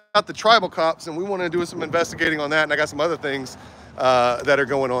out the tribal cops, and we want to do some investigating on that. And I got some other things that are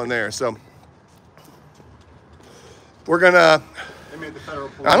going on there. So we're gonna. They made the federal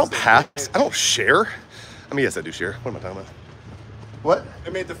police. I don't pass. I don't share. I mean, yes, I do share. What am I talking about? What?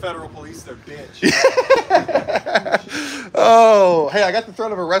 They made the federal police their bitch. Oh, hey, I got the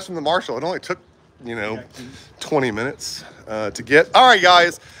threat of arrest from the marshal. It only took, 20 minutes to get. All right,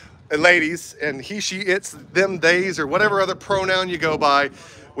 guys and ladies, and he, she, it's, them, theys, or whatever other pronoun you go by.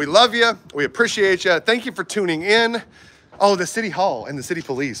 We love you. We appreciate you. Thank you for tuning in. Oh, the city hall and the city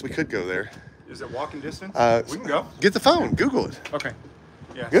police. We could go there. Is it walking distance? We can go. Get the phone. Google it. Okay.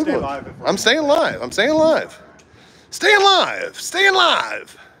 Yeah, Google stay it. live. I'm staying live. I'm staying live. Staying live. Staying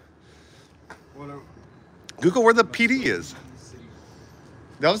live. Google where the PD is.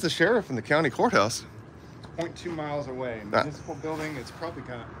 That was the sheriff in the county courthouse. 0.2 miles away. Municipal building, it's probably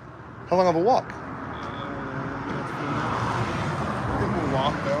got... How long of a walk? We'll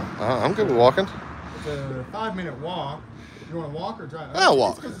walk, though. I'm good with walking. It's a 5-minute walk. You want to walk or drive? I'll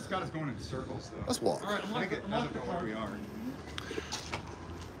walk. Because it's got us going in circles, though. Let's walk. All right, I think it doesn't know where we are.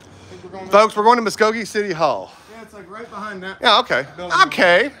 Folks, we're going to Muskogee City Hall. Yeah, it's like right behind that. Yeah, okay.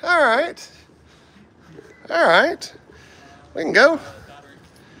 Okay, all right. All right. We can go.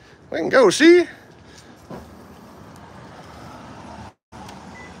 We can go, see?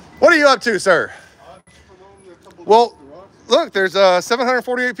 What are you up to, sir? Well, look, there's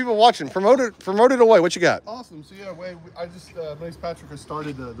 748 people watching. Promote it away. What you got? Awesome. So yeah, I just my name's Patrick. I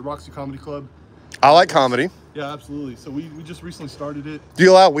started the Roxy Comedy Club. I like comedy. Yeah, absolutely. So we just recently started it. Do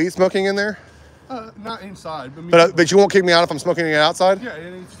you allow weed smoking in there? Not inside, But you won't kick me out if I'm smoking it outside? Yeah,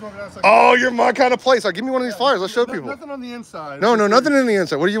 and if you smoke it outside. Oh, you're my kind of place. All right, give me one of these flyers. Let's show people. Nothing on the inside. No, nothing in the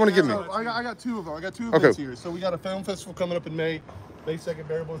inside. What do you want to give me? So I got two of them. I got two events here. So we got a film festival coming up in May. May 2nd,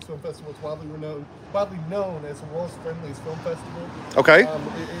 Barry Bones Film Festival. It's widely known as the world's friendliest film festival. Okay.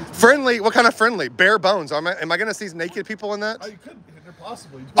 Friendly? What kind of friendly? Bare bones. Am I going to see naked people in that? You could,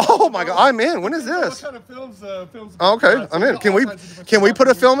 possibly. Oh my God, I'm in. When is this? What kind of films? Okay, I'm in. Can we put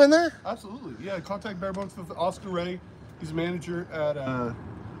a film in there? Absolutely. Yeah. Contact Bare Bones Film. Oscar Ray. He's a manager at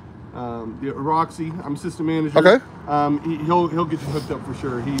Roxy. I'm assistant manager. Okay. He'll get you hooked up for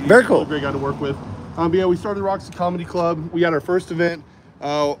sure. Very cool. He's a great guy to work with. But yeah, we started Roxy Comedy Club. We had our first event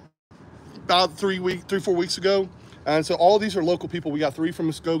about 3-4 weeks ago. And so all of these are local people. We got 3 from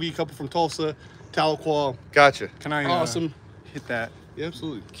Muskogee, a couple from Tulsa, Tahlequah. Gotcha. Can I awesome hit that? Yeah,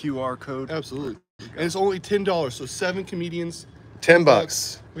 absolutely. QR code. Absolutely. And it's only $10. So 7 comedians.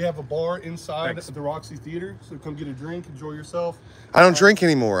 $10. We have a bar inside the Roxy Theater. So come get a drink, enjoy yourself. I don't drink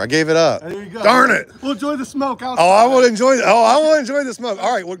anymore. I gave it up. There you go. Darn it. We'll enjoy the smoke outside. I will enjoy the smoke.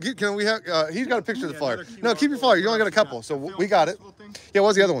 All right. Well, can we have? He's got a picture of the flyer. No, keep your flyer. You only got a couple, so we got it. Yeah.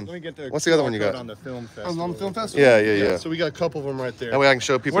 What's the other one? Let me get What's the other one you got? On the film festival. On the film festival. Yeah. So we got a couple of them right there. That way I can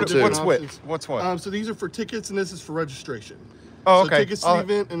show people too. What's what? So these are for tickets, and this is for registration. Oh, so okay. Tickets to the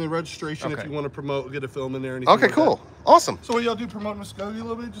event and then registration if you want to promote, get a film in there. Okay, cool. Awesome. So what y'all do, promote Muskogee a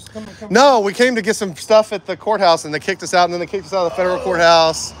little bit? Just come. No, we came to get some stuff at the courthouse, and they kicked us out, and then they kicked us out of the federal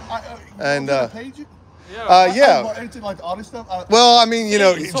courthouse. Yeah. Anything like audit stuff? Well, I mean,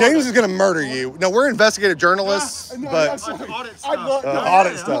 James is going to murder you. No, we're investigative journalists, but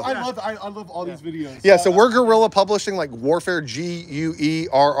audit stuff. I love all these videos. Yeah, so we're guerrilla publishing, like warfare, Guerrilla,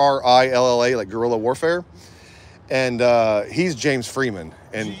 like guerrilla warfare. And he's James Freeman.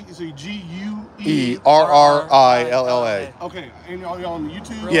 And Guerrilla. Okay, and are y'all on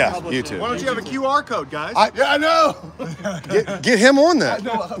YouTube? Yeah, YouTube. Why don't you have a QR code, guys? I know. Get him on that.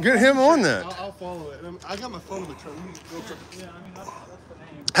 Get him on that. I'll follow it. I got my phone in the truck.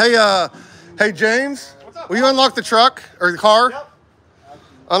 Hey, James, will you unlock the truck or the car? Yep.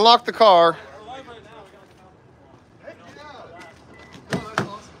 Unlock the car.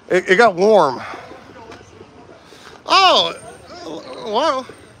 It got warm. Oh, wow.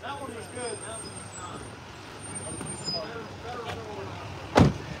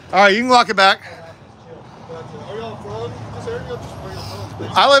 All right, you can lock it back.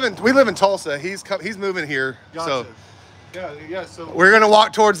 We live in Tulsa. He's moving here, so so we're gonna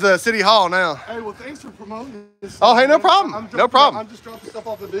walk towards the city hall now. Hey, well, thanks for promoting this. Oh, hey, no problem. No problem. I'm just dropping stuff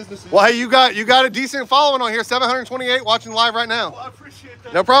off the business. Well, hey, you got a decent following on here. 728 watching live right now. Well, I appreciate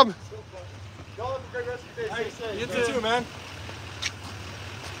that. No problem. Y'all have a great rest of your day. You too, man.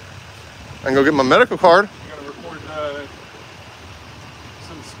 I can go get my medical card. You gonna record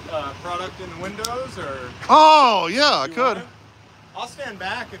some product in the windows, or? Oh yeah, I could. I'll stand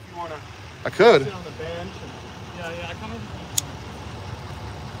back if you wanna. I could. Sit on the bench. Yeah, come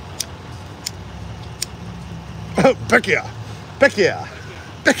in. Beckia.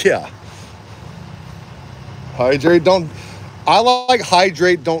 Hydrate, I like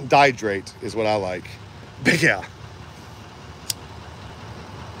hydrate, don't dihydrate is what I like. Beckia.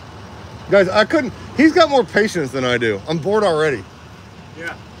 Guys, he's got more patience than I do. I'm bored already.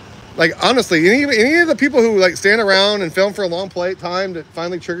 Yeah. Like, honestly, any of the people who like stand around and film for a long time to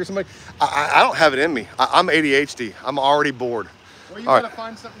finally trigger somebody, I don't have it in me. I'm ADHD. I'm already bored. Well, you gotta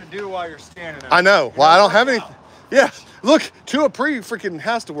find something to do while you're standing up. I know. Well, I don't have anything. Yeah. Look, Tua Pre freaking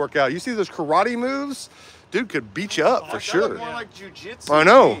has to work out. You see those karate moves? Dude could beat you up for sure. Look more like jujitsu. I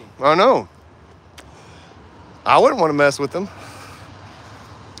know. I wouldn't want to mess with him.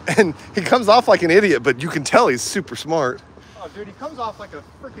 And he comes off like an idiot, but you can tell he's super smart. Oh, dude, he comes off like a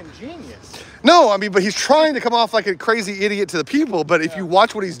freaking genius. No, I mean, but he's trying to come off like a crazy idiot to the people. But if you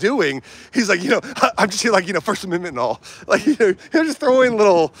watch what he's doing, he's like, I'm just here like, First Amendment and all. Like, he'll just throw in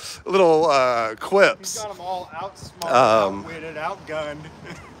little quips. He's got them all outsmarted, outwitted, outgunned,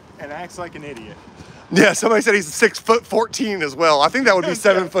 and acts like an idiot. Yeah, somebody said he's 6'14" as well. I think that would be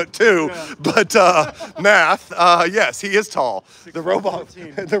 7'2", Yeah. But math, yes, he is tall. The robot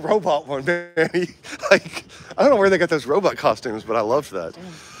one, man. I don't know where they got those robot costumes, but I loved that.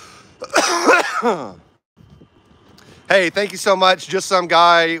 Hey, thank you so much. Just some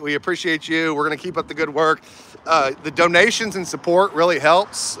guy. We appreciate you. We're gonna keep up the good work. The donations and support really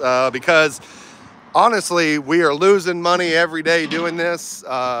helps because honestly, we are losing money every day doing this,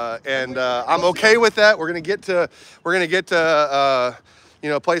 and I'm okay with that. We're gonna get to you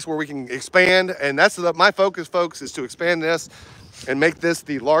know, a place where we can expand, and that's my focus, folks, is to expand this and make this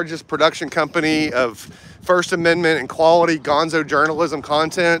the largest production company of First Amendment and quality gonzo journalism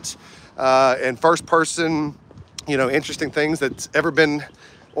content and first person, you know, interesting things that's ever been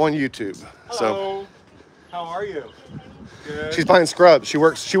on YouTube. Hello. How are you? Good. She's buying scrubs. She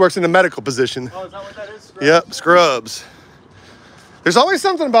works in a medical position. Oh, is that what that is? Scrubs? Yep, scrubs. There's always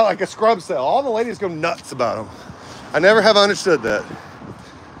something about like a scrub sale. All the ladies go nuts about them. I never have understood that.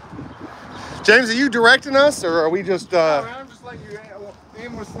 James, are you directing us, or are we just? I'm just letting you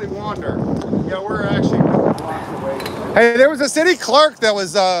aimlessly wander. Yeah, we're actually a couple blocks away. Hey, there was a city clerk that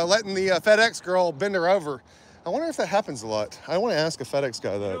was letting the FedEx girl bend her over. I wonder if that happens a lot. I want to ask a FedEx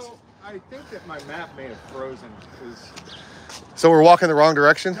guy that. You know, I think that my map may have frozen. So we're walking the wrong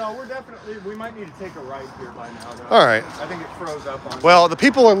direction? No, we might need to take a right here by now, though. All right. I think it froze up on Well, the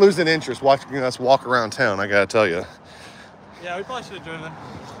people are losing interest watching us walk around town, I gotta tell you. Yeah, we probably should have driven.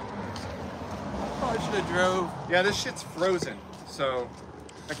 Probably should have drove. Yeah, this shit's frozen, so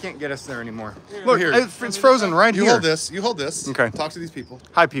I can't get us there anymore. Here. Look, Here. it's frozen right here. You hold this. You hold this. Okay. Talk to these people.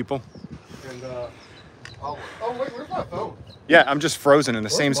 Hi, people. And, oh, wait, where's my phone? Yeah, I'm just frozen in the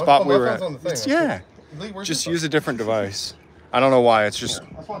same spot we were at. On the thing. Yeah. Just use a different device. I don't know why. It's just.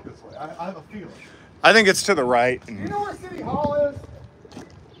 Let's walk this way. I have a feeling. I think it's to the right. You know where City Hall is?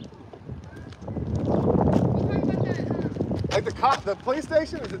 Like the police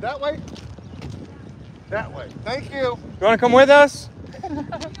station? Is it that way? That way. Thank you. You want to come with us?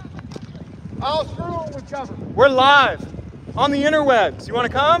 I'll screw with government. We're live on the interwebs. You want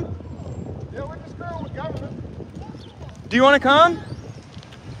to come? Yeah, we're just screwing with government. Do you want to come?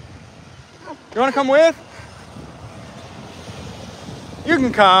 You want to come with? You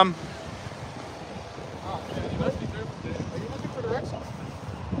can come. Oh, man, you must be through. Are you looking for directions?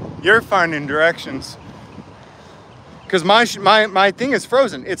 You're finding directions. Because my thing is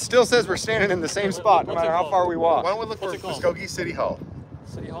frozen. It still says we're standing in the same spot no matter how far we walk. Why don't we look for Muskogee City Hall?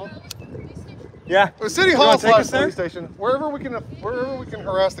 City Hall? Yeah. City Hall take us there? police station. Wherever we can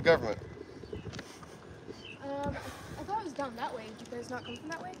harass the government. I thought it was down that way. Did you guys not come from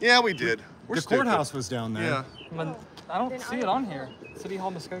that way? Yeah, we did. The courthouse was down there. Yeah. But I don't see it on here. City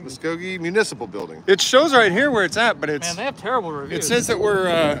Hall, Muskogee. Muskogee Municipal Building. It shows right here where it's at, but it's. Man, they have terrible reviews. It says that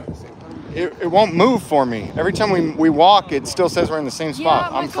we're. It won't move for me. Every time we walk, it still says we're in the same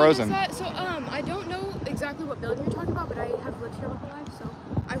spot. Yeah, I'm frozen. So I don't know exactly what building you're talking about, but I have lived here my whole life, so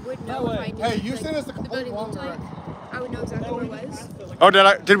I would know if I knew. Hey, you sent us the building looked like. I would know exactly what it was. Oh,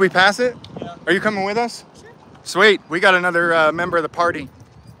 did we pass it? Yeah. Are you coming with us? Sure. Sweet. We got another member of the party.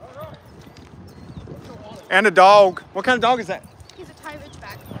 And a dog. What kind of dog is that? He's a Thai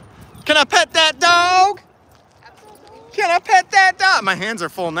Ridgeback. Can I pet that dog? Absolutely. Can I pet that dog? My hands are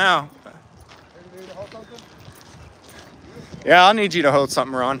full now. Yeah, I'll need you to hold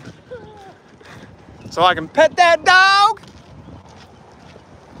something, Ron. So I can pet that dog.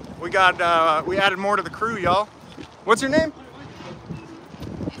 We added more to the crew, y'all. What's your name?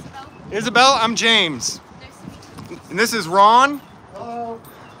 Isabel. Isabel, I'm James. Nice to meet you. And this is Ron. Hello.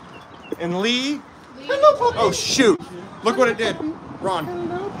 And Lee. Hello, puppy. Oh, shoot. Look what it did. Ron.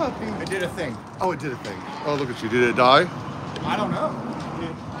 Hello, puppy. It did a thing. Oh, it did a thing. Oh, look at you. Did it die? I don't know.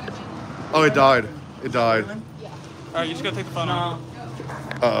 Oh, it died. It died. All right, you just gotta take the phone off.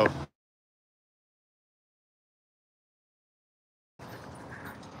 Uh-oh.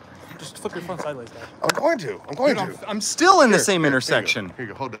 Just flip your phone sideways, guys. I'm going to. I'm still in the same intersection. Here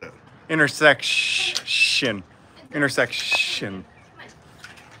you go. Hold it. Intersection.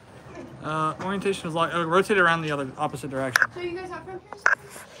 Orientation is like rotate around the other opposite direction. So you guys not from here?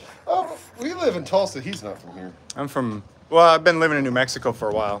 Oh, we live in Tulsa. He's not from here. Well, I've been living in New Mexico for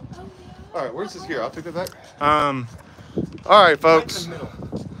a while. All right, where's this here? I'll take that back. All right, folks. No,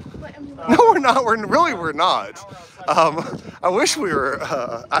 we're not. We're not. I wish we were.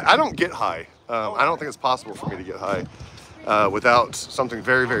 I don't get high. I don't think it's possible for me to get high without something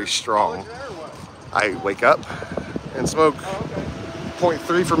very, very strong. I wake up and smoke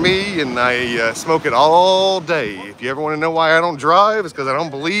 0.3 for me, and I smoke it all day. If you ever want to know why I don't drive, it's because I don't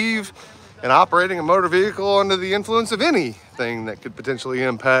believe in operating a motor vehicle under the influence of anything that could potentially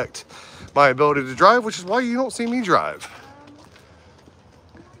impact my ability to drive, which is why you don't see me drive.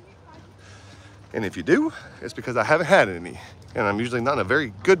 And if you do, it's because I haven't had any, and I'm usually not in a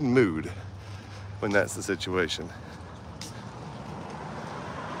very good mood when that's the situation.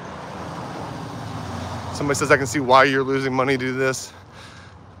 Somebody says I can see why you're losing money to this.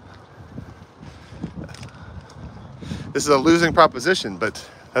 This is a losing proposition, but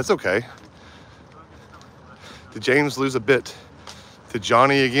that's okay. Did James lose a bit to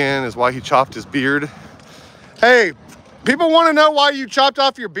Johnny again? Is why he chopped his beard. Hey, people want to know why you chopped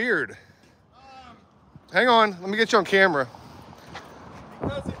off your beard. Hang on, let me get you on camera.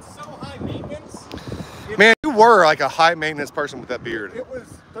 Because it's so high maintenance. Man, you were like a high maintenance person with that beard. It was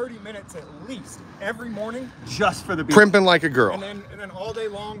 30 minutes at least every morning just for the beard. Primping like a girl. And then all day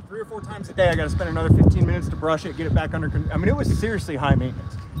long, 3 or 4 times a day, I got to spend another 15 minutes to brush it, get it back under control. I mean, it was seriously high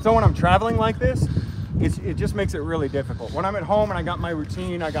maintenance. So when I'm traveling like this, it just makes it really difficult. When I'm at home and I got my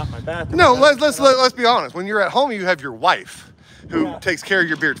routine, I got my bathroom. No, let's be honest. When you're at home, you have your wife who takes care of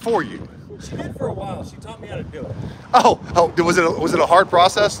your beard for you. She did for a while. She taught me how to do it. Oh, was it a hard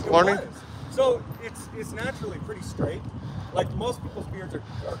process learning? It was. So it's naturally pretty straight. Like most people's beards are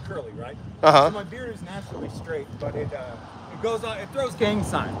curly, right? Uh-huh. So my beard is naturally straight, but it goes on. It throws gang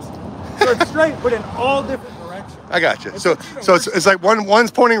signs. So it's straight, but in all different directions. I got you. So it's like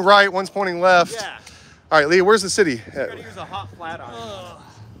one's pointing right, one's pointing left. Yeah. All right, Leah, where's the city? You gotta use a hot flat iron.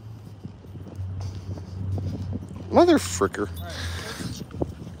 Mother fricker.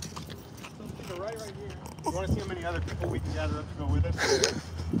 Right here. You want to see how many other people we can gather up to go with us? I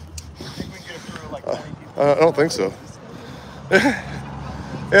think we can get through like 20 people. I don't think so.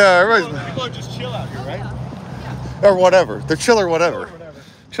 Yeah, everybody's. People are just chill out here, right? Or whatever. They're chill or whatever.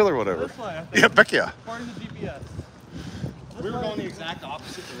 Chill or whatever. This way, I think. Yeah, Beck, yeah. According to GPS. We were going the exact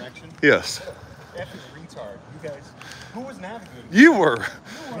opposite direction. Yes. F is retard. You guys. Who was navigating? You were.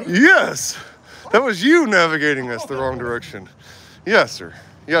 Yes. That was you navigating us the wrong direction. Yes, sir.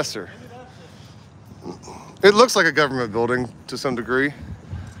 Yes, sir. It looks like a government building to some degree.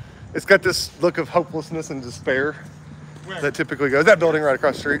 It's got this look of hopelessness and despair that typically goes. That building right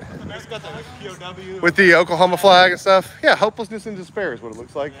across the street. It's got the POW. With the Oklahoma flag and stuff. Yeah, hopelessness and despair is what it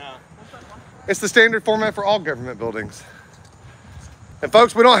looks like. Yeah. It's the standard format for all government buildings. And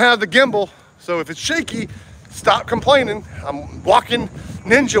folks, we don't have the gimbal, so if it's shaky, stop complaining. I'm walking,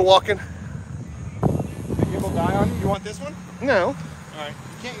 ninja walking. The gimbal die on you? You want this one? No. All right.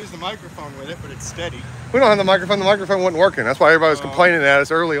 You can't use the microphone with it, but it's steady. We don't have the microphone. The microphone wasn't working. That's why everybody was complaining at us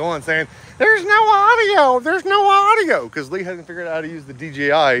early on, saying, there's no audio. There's no audio. Because Lee hasn't figured out how to use the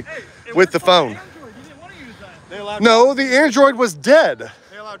DJI with the phone. No, the Android was dead.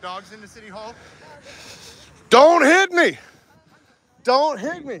 They allow dogs into City Hall? Don't hit me. Don't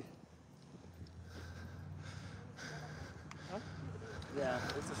hit me. Huh? Yeah,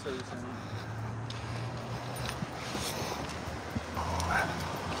 it's a service center.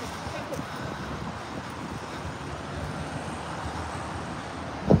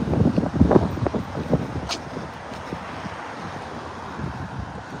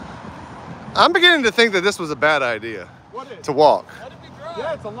 I'm beginning to think that this was a bad idea. What is? To walk.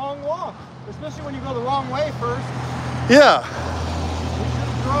 Yeah, it's a long walk. Especially when you go the wrong way first. Yeah. We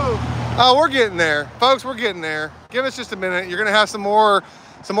just drove. Oh, we're getting there. Folks, we're getting there. Give us just a minute. You're gonna have some more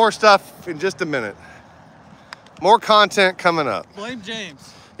stuff in just a minute. More content coming up. Blame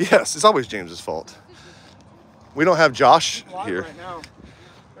James. Yes, it's always James's fault. We don't have Josh here. Right now.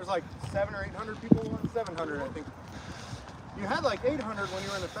 There's like 700 or 800 people. 700, I think. You had like 800 when you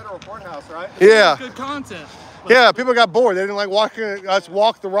were in the federal courthouse, right? Yeah. Good content. Yeah, people got bored. They didn't like watching us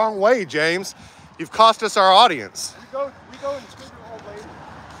walk the wrong way, James. You've cost us our audience. We go and trigger old ladies,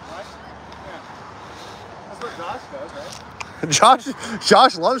 right? Yeah. That's what Josh does, right?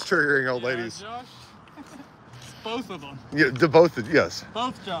 Josh loves triggering old ladies. Josh. Both of them. Yeah, yes.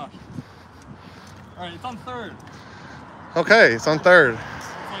 Both Josh. All right, it's on 3rd. Okay, it's on 3rd. It's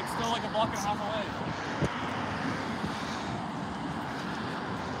like still like a block and a half away.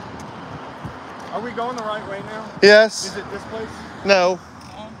 Are we going the right way now? Yes. Is it this place? No.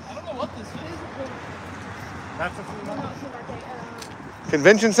 I don't know what this is. That's a flea market?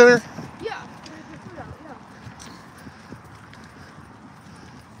 Convention center? Yeah.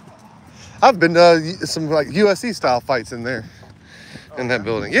 I've been to some like USC style fights in there, in that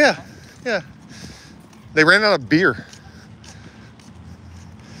building. Yeah, yeah. They ran out of beer.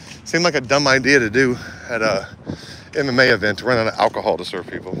 Seemed like a dumb idea to do at a MMA event, to run out of alcohol to serve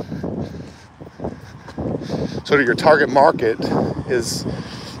people. So that your target market is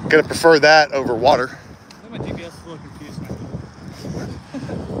gonna prefer that over water. My GPS is a little confusing.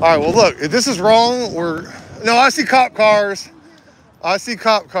 All right, well look, if this is wrong, no, I see cop cars. I see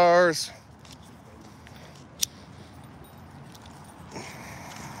cop cars.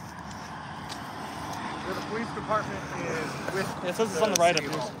 Where the police department is with. Yeah, it says it's on the right up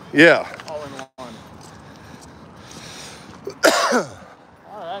here. Yeah. All in one.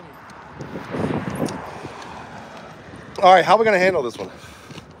 Alrighty. All right, how are we gonna handle this one?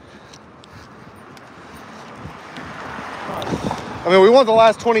 I mean, we want the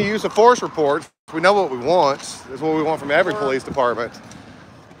last 20 use of force report We know what we want. That's what we want from every police department.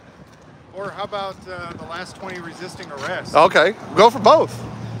 Or how about the last 20 resisting arrests? Okay, go for both.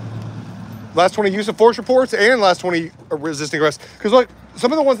 Last 20 use of force reports and last 20 resisting arrests. Because look,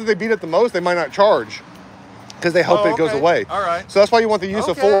 some of the ones that they beat at the most, they might not charge because they hope it goes away. All right. So that's why you want the use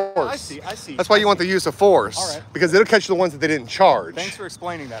of force. I see. That's why you want the use of force. All right. Because it'll catch the ones that they didn't charge. Thanks for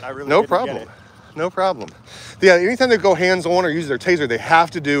explaining that. I really No didn't problem. get it. No problem. Yeah, anytime they go hands-on or use their taser, they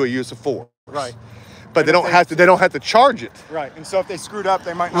have to do a use of force. Right. But they don't have to. They don't have to charge it. Right. And so if they screwed up,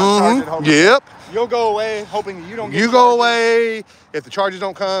 they might not charge it. Hoping Yep. You'll go away hoping that you don't get You charges. go away. If the charges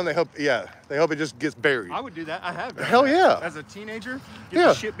don't come, they hope. Yeah, they hope it just gets buried. I would do that. I have done Hell that. yeah. As a teenager, get Yeah.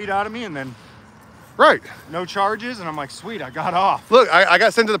 the shit beat out of me and then Right. no charges. And I'm like, sweet, I got off. Look, I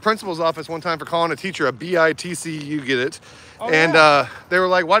got sent to the principal's office one time for calling a teacher a BITC, you get it. Oh, and yeah. They were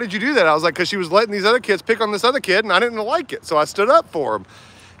like, why did you do that? I was like, because she was letting these other kids pick on this other kid, and I didn't like it. So I stood up for him.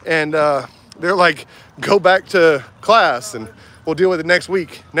 And they're like, go back to class, and we'll deal with it next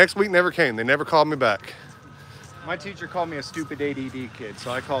week. Next week never came. They never called me back. My teacher called me a stupid ADD kid,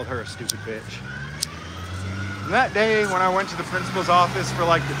 so I called her a stupid bitch. And that day, when I went to the principal's office for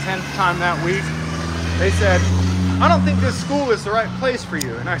like the 10th time that week, they said, I don't think this school is the right place for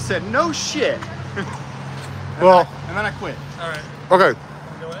you. And I said, no shit. and then I quit. All right. Okay.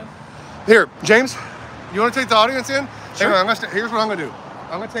 Go in. Here, James, you want to take the audience in? Sure. Hang on, here's what I'm going to do.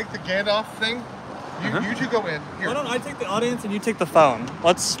 I'm going to take the Gandalf thing. You two go in. Here. Why don't I take the audience and you take the phone?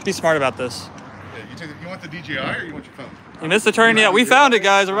 Let's be smart about this. Yeah, you want the DJI or you want your phone? You missed the turn yet. We found it,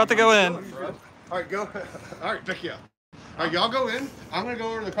 guys. We're about to go in. All right, go. All right, Becky out. All right, y'all go in. I'm going to go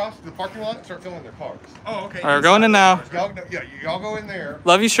over to the parking lot and start filling their cars. Oh, okay. All right, we're going in now. Y'all go in there.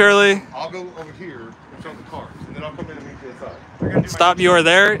 Love you, Shirley. I'll go over here and fill the cars, and then I'll come in and meet you inside. Stop, you are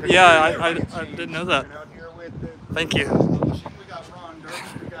there? Yeah, I didn't know that. Thank you.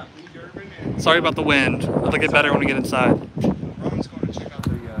 Sorry about the wind. It'll get better when we get inside. Ron's going to check out the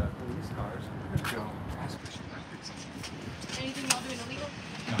police cars. We're going to go ask for some records. Anything y'all doing illegal?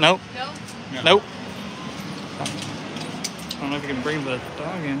 Nope. No? Nope. I don't know if you can bring the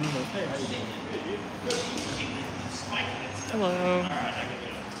dog in, but... Hello.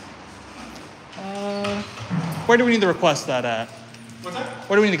 Where do we need to request that at? What's that?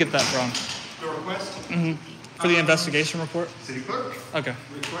 Where do we need to get that from? The request? Mm-hmm. For the investigation report? City clerk. Okay.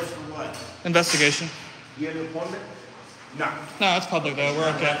 Request for what? Investigation. You have an appointment? No. No, it's public though. We're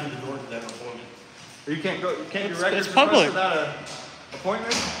okay. The door to that appointment. You can't go. You can't do It's records public. request without an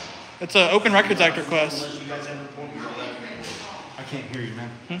appointment. It's an Open Records Act request. Unless you guys have an appointment, you're allowed to record. I can't hear you,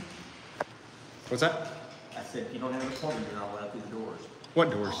 man. What's that? I said, if you don't have an appointment, you're not allowed through the doors.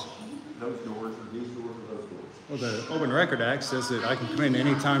 What doors? Those doors, or these doors, or those doors. Well, the Open Record Act says that I can come in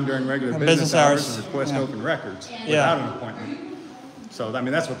any time during regular Business hours. and request Yeah. open records Yeah. without an appointment. So, I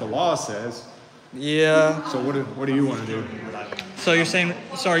mean, that's what the law says. Yeah. So what do you want to do? So you're saying,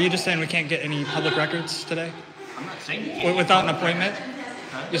 so are you just saying we can't get any public records today? I'm not saying you Without an appointment?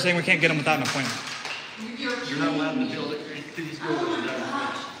 You're saying we can't get them without an appointment? You're not allowed to build it through these doors without an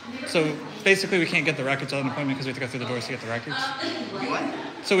appointment. So basically we can't get the records without an appointment because we have to go through the doors to get the records? What?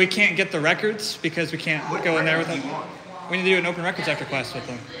 So we can't get the records because we can't go in there with them? We need to do an Open Records Act request with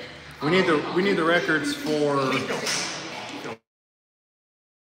them. We need the records for.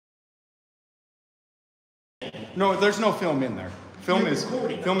 No, there's no film in there. Film is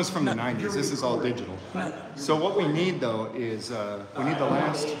from the 90s. This is all digital. So what we need though is we need the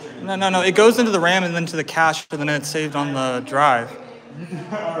last. No. It goes into the RAM and then to the cache, and then it's saved on the drive.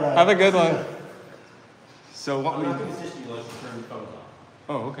 Have a good one. So what we.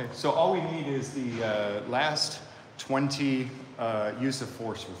 Oh, okay. So all we need is the last 20 use of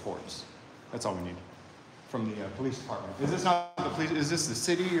force reports. That's all we need from the police department. Is this not the police? Is this the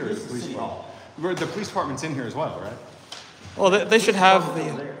city or the police department? The police department's in here as well, right? Well, they should have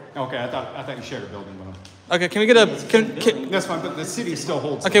the. Okay, I thought you shared a building with them. Okay, can we get a? That's fine, but the city still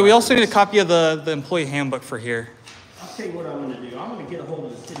holds. Okay, we also need a copy of the employee handbook for here. I'll tell you what I'm gonna do. I'm gonna get a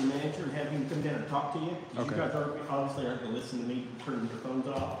hold of the city manager and have him come down and talk to you. Okay. You guys obviously aren't gonna listen to me turning your phones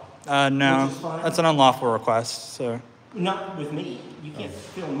off. No, Which is fine. that's an unlawful request. So. Not with me. You can't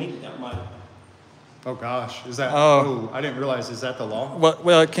film me without my. Oh gosh, is that? Oh. I didn't realize. Is that the law? What?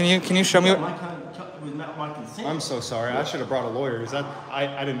 Well, can you show me? Without my consent. I'm so sorry. I should have brought a lawyer. Is that?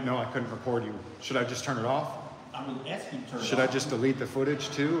 I didn't know I couldn't record you. Should I just turn it off? I would ask you to turn it Should off. I just delete the footage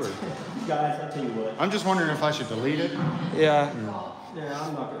too, or? Guys, I'll tell you what. I'm just wondering if I should delete it. Yeah. Yeah,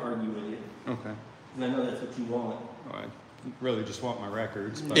 I'm not gonna argue with you. Okay. 'Cause I know that's what you want. I really just want my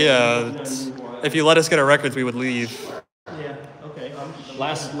records. But Yeah. If you let us get our records, we would leave. Yeah. Okay.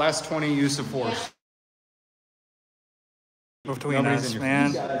 Last 20 use of force. Between Nobody's us, in your man.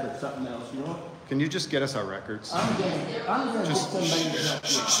 You guys are something else, you know? Can you just get us our records? I'm gonna Just get somebody to help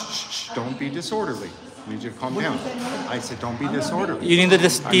you. don't be disorderly. I need you to calm down. I said don't be disorderly. You need to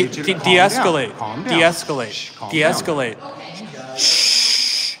just I need you to calm de-escalate. down. Calm down. De-escalate. Shh, calm De-escalate. down.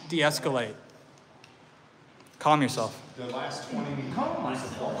 Shh. De-escalate. Calm yourself. The last 20 minutes. Calm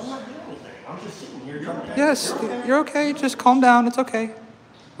myself. I'm not doing anything. I'm just sitting here. Yes, you're okay. Just calm down. It's okay.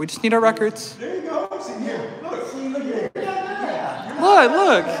 We just need our records. There you go. I'm sitting here. Look. See, look at it. Yeah.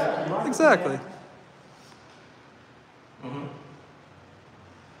 Look. Exactly.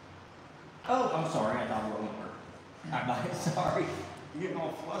 Oh, I'm sorry. I thought it wasn't her. I'm sorry. You're getting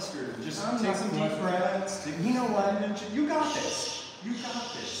all flustered. Just I'm take not some deep flustered. breaths. You know what? You got this. You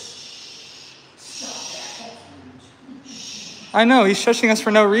got this. I know, he's shushing us for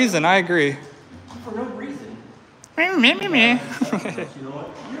no reason. I agree. For no reason. Me. You know what?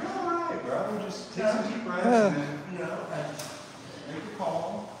 You're all right, bro. Just take some deep breaths and then make a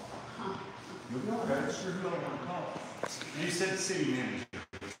call. You'll be all right. Sure, who I want to call. You said city manager.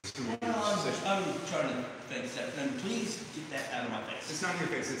 I'm trying to think that. Then please get that out of my face. It's not in your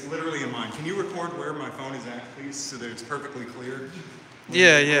face. It's literally in mine. Can you record where my phone is at, please, so that it's perfectly clear?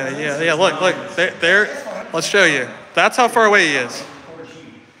 Yeah. Look. There. Let's show you. That's how far away he is.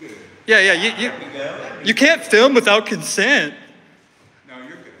 Yeah. You can't film without consent. No,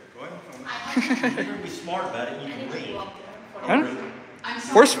 you're good. Go ahead and film. You're gonna be smart about it. You can read.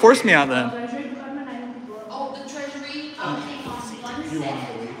 Huh? Force me out then. Oh, the treasury, hang on one You want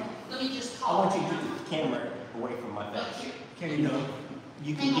second. to leave? Let me just I call. want you to get the camera away from my face. Can you know?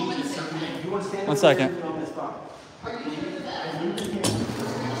 You can leave the circle. You want to stand 1 there second. on this spot? Are you sure of that?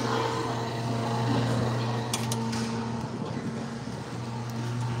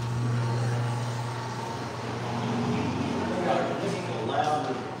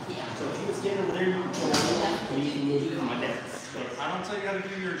 So if you would stand over there, you can tell me, you can move from my desk. I don't tell you how to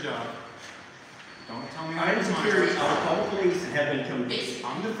do your job. Don't tell me how I to am do my security. job. I'll call the police and have them come.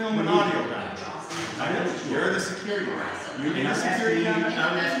 I'm the film and audio guy. I know what you You're are. the security guy. You And be the security guy.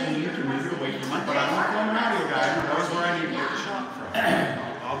 I'm asking you to move it away from my But I'm desk. the film and audio guy who knows where I need to get the shot from.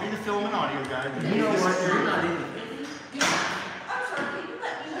 I'll be the film and audio guy. You know what? You're not anything.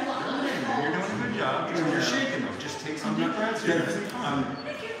 You're doing a good job. You're shaking though. Just take some deep breaths. You're having fun.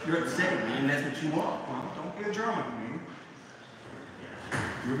 You're upsetting me, and that's what you want. Well, don't be a drama queen.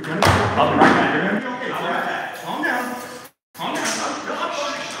 You're gonna I'll be right back. You're gonna be okay. Calm down. Calm down. Calm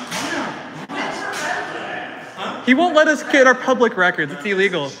down. He won't let us get our public records. It's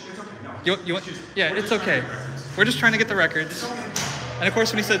illegal. You want? Yeah, it's okay. We're just trying to get the records. And of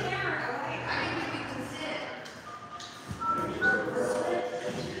course, when he said,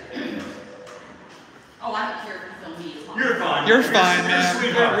 Oh, I don't care if you film me. You're fine. "You're fine, man.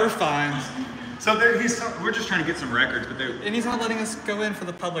 sweetheart. We're fine." So we're just trying to get some records, but And he's not letting us go in for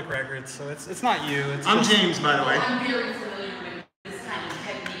the public records, so it's not you. It's I'm just, James, by the way. I'm very familiar with this kind of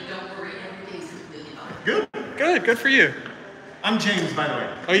technique. Don't worry, everything's completely fine. Good for you. I'm James, by the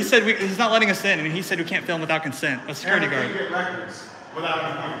way. Oh, he said he's not letting us in, and he said we can't film without consent. A security How can you guard. get records without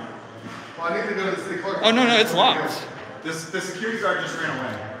an appointment? Well, I need to go to the city clerk. Oh no, it's locked. The security guard just ran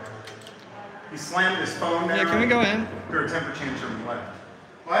away. He slammed his phone down. Yeah, can we go in? Threw a temper tantrum and left.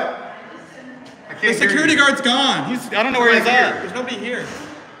 What? I can't The hear security you. guard's gone. I don't know where he's Right at. here. There's nobody here.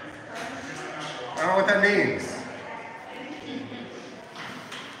 I don't know what that means.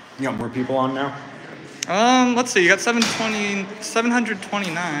 You got more people on now? Let's see. You got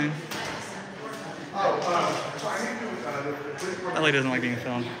 729. That lady doesn't like being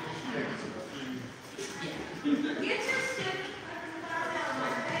filmed.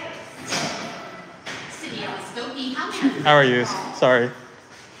 City of Muskogee, how may I How are you? Sorry.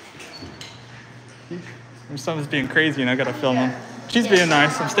 Someone's being crazy and I gotta film him. She's being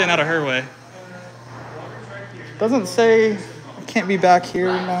nice. I'm staying out of her way. Doesn't say I can't be back here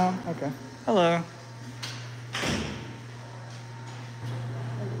now. Okay. Hello.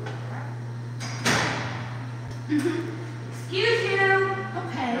 Excuse you.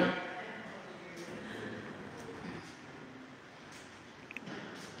 Okay.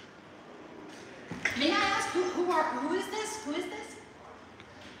 May I ask who is this? Who is this?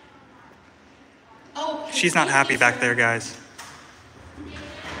 Oh. She's not happy back there, guys.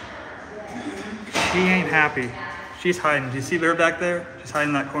 She ain't happy. She's hiding. Do you see her back there? She's hiding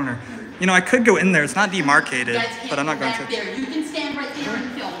in that corner. You know, I could go in there. It's not demarcated, but I'm not going to. There. You can stand right there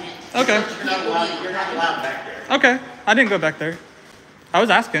and film it. Okay. You're not allowed back there. Okay. I didn't go back there. I was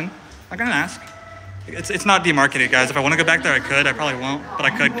asking. I'm gonna ask. It's not demarcated, guys. If I want to go back there, I could. I probably won't, but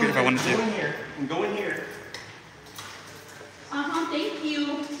I could if I wanted Go in to. here. Go in here. Thank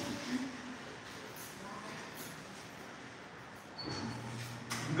you.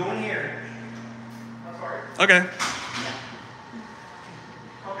 Go in here. Okay. Okay,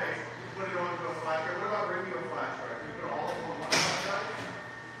 put it onto a flash drive. What about bringing a flash drive? Can you put all of them on one flash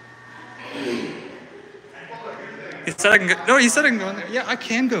drive? He said I can go. No, he said I can go in there. Yeah, I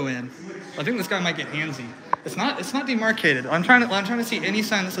can go in. I think this guy might get handsy. It's not demarcated. I'm trying to see any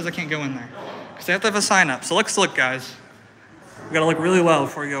sign that says I can't go in there. Because they have to have a sign up. So let's look, guys. We gotta look really well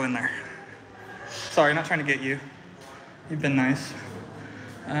before we go in there. Sorry, not trying to get you. You've been nice.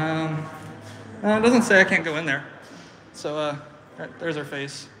 No, it doesn't say I can't go in there. So there's our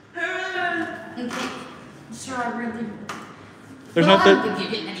face. Sir, I really. There's well, no. I don't think you're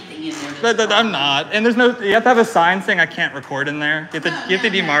getting anything in there. I'm not. And there's no. You have to have a sign saying I can't record in there. You have to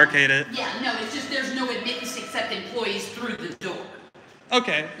demarcate it. Yeah, no, it's just there's no admittance except employees through the door.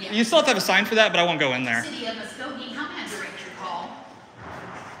 Okay. Yeah. You still have to have a sign for that, but I won't go in there. City of Muskogee, how may I direct your call?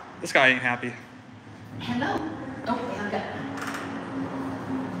 This guy ain't happy. Hello? Oh, I got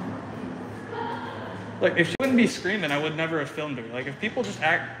Like, if she wouldn't be screaming, I would never have filmed her. Like, if people just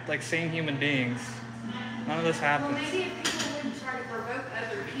act like sane human beings, none of this happens. Well, maybe if people wouldn't try to provoke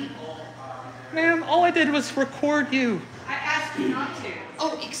other people. Ma'am, all I did was record you. I asked you not to.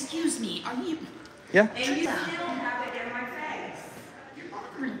 Oh, excuse me. Are you? Yeah. And you still have it in my face. You're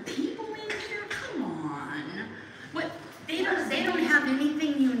bothering people in here? Come on. What? They don't have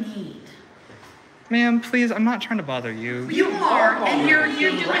anything you need. Ma'am, please, I'm not trying to bother you. You are, and you're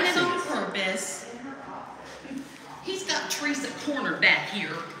doing it on purpose. He's got Teresa cornered back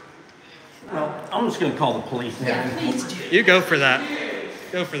here. Well, I'm just gonna call the police now. Yeah, please do. You go for that.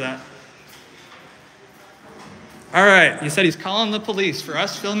 Go for that. All right, you said he's calling the police for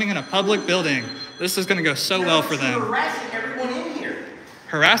us filming in a public building. This is gonna go so well for them. Harassing everyone in here.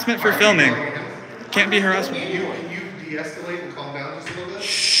 Harassment for filming. Can't be harassment. Can you de-escalate and calm down just a little bit?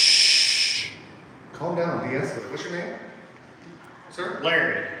 Shh. Calm down and de-escalate. What's your name? Sir?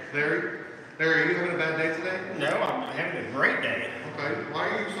 Larry. Larry? Larry, are you having a bad day today? No, I'm having a great day. Okay. Why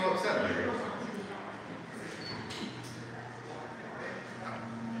are you so upset, Larry?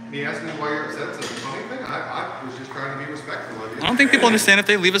 He asked me why you're upset. It's a funny thing. I was just trying to be respectful of you. I don't think people understand if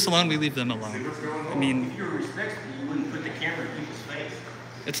they leave us alone, we leave them alone. I mean, If you were respectful, you wouldn't put the camera in people's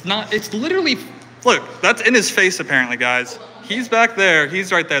face. it's literally, look, that's in his face apparently, guys. He's back there,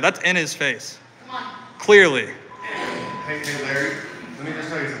 he's right there. That's in his face. Clearly. Hey, Larry, let me just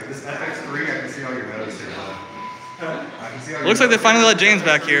tell you something. This FX3, I can see all your notes here. I can see all your Looks like they notes. finally let James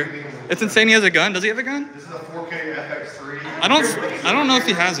back here. It's insane he has a gun. Does he have a gun? This is a 4K FX3. I don't know if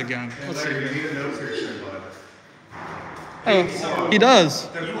he has a gun. Let's Larry, see. you need a notes here, bud. Oh, he does.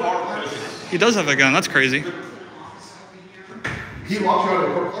 He does have a gun. That's crazy. He walked you out of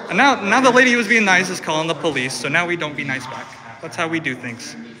the court. And now the lady who was being nice is calling the police, so now we don't be nice back. That's how we do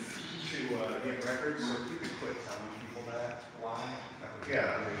things.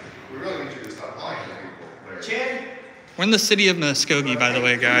 Yeah, I mean, we really need you to stop lying to people. Chad? We're in the city of Muskogee, by the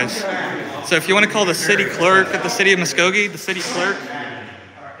way, guys. So if you want to call the city clerk at the city of Muskogee, the city clerk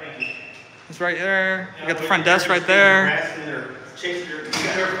is right there. You got the front desk right there.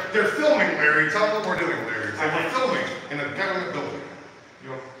 They're filming, Larry. Tell them what we're doing, Larry. We're filming in a government building.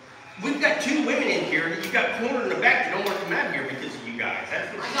 We've got two women in here that you got cornered in the back that don't want to come out here because of you guys.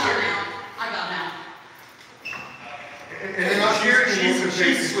 That's what's scary. I got out. And they're not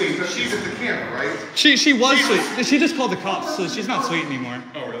she's sweet. She's at the camera, right? She was sweet. She just called the cops, so she's not sweet anymore.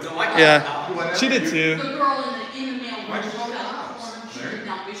 Oh, really? Yeah, she did too. The girl in the mail room fell out of the corner. She did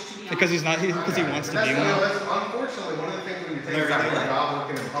not wish to be on. Because he wants to be one. That's unfortunately one of the things when you take a job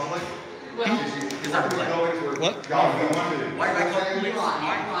working in public. Well, is that what? Job you want to do. Why did I call police?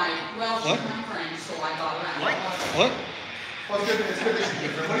 Right. Well, What? she's my friend, so I got her out. What? Well, it's good that she's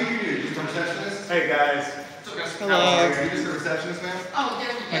different. What do you do? Just a receptionist? Hey guys. Hello. Are you just a receptionist, man? Oh,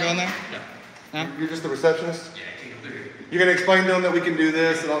 there we go. Am I going there? Yeah. You're just a receptionist? You're going to explain to them that we can do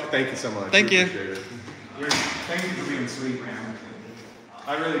this? And thank you so much. Thank you. Appreciate it. Thank you for being sweet, man.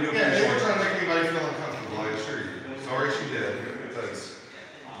 I really do Yeah, they appreciate were it. trying to make anybody feel uncomfortable, I assure you. Sorry she did. Because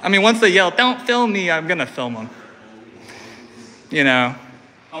I mean, once they yell, "Don't film me," I'm gonna film them. You know.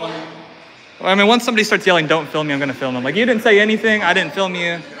 I mean, once somebody starts yelling, "Don't film me," I'm gonna film them. Like, you didn't say anything, I didn't film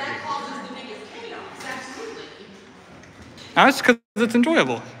you. That causes the biggest chaos, absolutely. Now it's because it's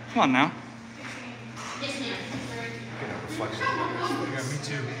enjoyable. Come on now. Yes, ma'am. yeah, me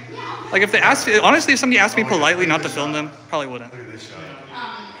too. Like, if they asked, honestly, if somebody asked me politely not to film them, probably wouldn't. Look at this shot.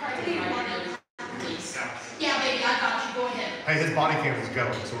 Please. Yeah, baby, I got you. Go ahead. Hey, his body cam is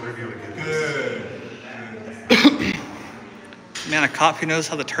going, so we're going to be able to get this. Good. Man, a cop who knows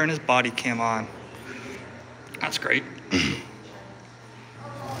how to turn his body cam on. That's great.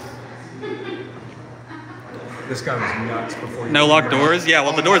 This guy was nuts before you. No locked doors? Yeah,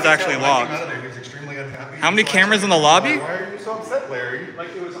 well, the door's actually He locked. was extremely unhappy. How many cameras in the lobby? Why are you so upset, Larry? Like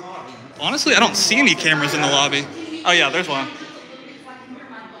it was on. Honestly, I don't see any cameras in the lobby. Oh yeah, there's one.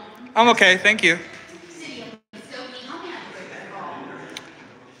 I'm okay, thank you.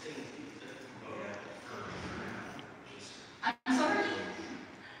 I'm sorry.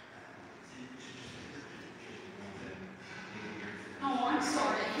 Oh, I'm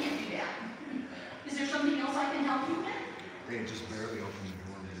sorry. I can't do that. Is there something else I can help you with? They just barely opened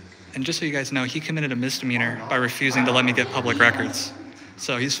the door. And just so you guys know, he committed a misdemeanor by refusing to let me get public records.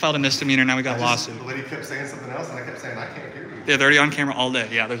 So he's filed a misdemeanor, now we got a lawsuit. The lady kept saying something else, and I kept saying, I can't hear you. Yeah, they're already on camera all day.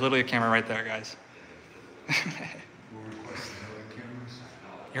 Yeah, there's literally a camera right there, guys.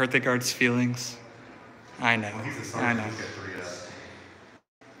 You hurt the guard's feelings. I know. I know.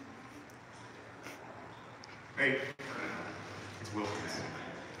 Hey, it's Wilkins.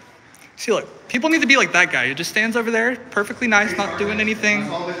 See, look, people need to be like that guy who just stands over there, perfectly nice, not doing anything. I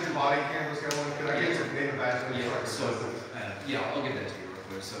saw that your body cameras going. Could I get your name and badge? Yeah, I'll get that to you real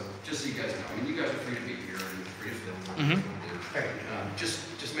quick. So, just so you guys know, I mean, you guys are free to be here and free to film. Hey,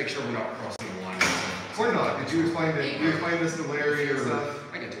 Just make sure we're not crossing the line. we're not. Did you explain this to Larry or stuff?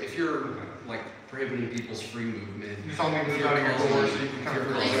 I get you. If you're like prohibiting people's free movement, You told me to move out of your door so you can come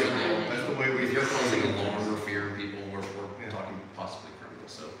through. That's the way we. If you're causing alarm or fear in people, we're talking possibly criminal.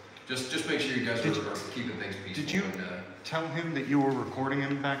 So just make sure you guys are keeping things peaceful. Did you tell him that you were recording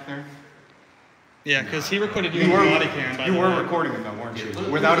him back there? Yeah, because he recorded you in the body cam. You were recording him though, weren't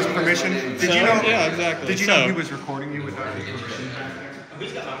you? Without his permission? Did you know? Yeah, exactly. Did you know he was recording you without his permission back there?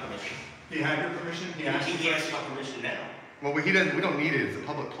 He's got my permission. He had your permission? He has my permission now. Well, we don't need it. It's a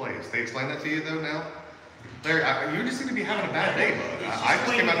public place. They explained that to you though now? Larry, you just seem to be having a bad day, bud. I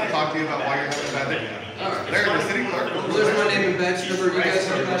just came out to talk to you about why you're having a bad day. Larry, the city clerk. Well, there's my name and badge number. You guys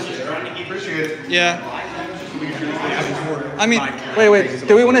have that. Appreciate it. Yeah. I mean, wait.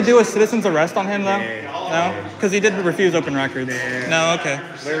 Do we want to do a citizen's arrest on him though? No? Because he did refuse open records. No, okay.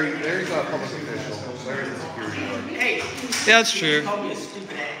 Larry's not a public official. Larry's a security guard. Hey, Yeah, that's true. call me a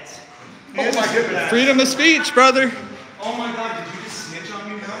stupid ass. Oh my goodness. Freedom of speech, brother. Oh my God, did you just snitch on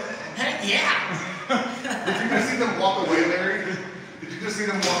me now? Heck yeah. Did you just see them walk away, Larry? Did you just see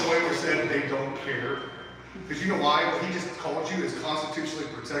them walk away where said they don't care? Because you know why? What he just called you is constitutionally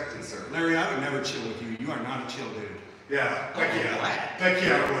protected, sir. Larry, I would never chill with you. You are not a chill dude. Yeah, heck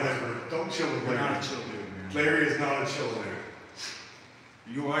yeah, or whatever. Don't chill with You're Larry. not a chill dude, man. Larry is not a chill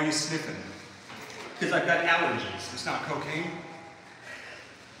dude. Why are you sniffing? Because I've got allergies. It's not cocaine?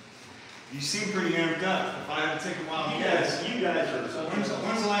 You seem pretty amped up. If I had to take a wild guess. You guys are. When's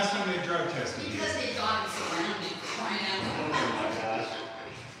the last time they drug tested you? Because they got us surrounded, crying out.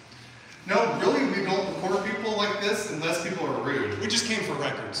 No, really, we don't record people like this unless people are rude. We just came for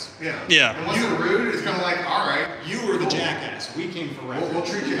records. Yeah. Yeah. And once they're rude, it's kind of like, all right. You were the jackass. We came for records. We'll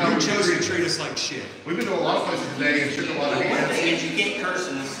treat you how you we chose to treat treat us like shit. We've been to a lot of places today and shook a lot of One hands. thing is you can't curse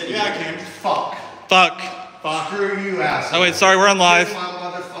in the city. Yeah, I can. Fuck. Fuck. Screw you, asshole. Oh wait, sorry, we're on live. Kiss my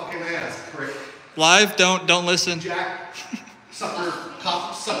motherfucking ass, prick. Live, don't listen. Jack, sucker,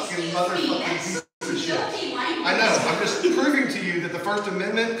 cock sucking motherfucking piece of shit. I know, I'm just proving to you that the First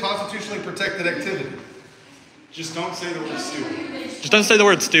Amendment constitutionally protected activity. Just don't say the word stupid. Just don't say the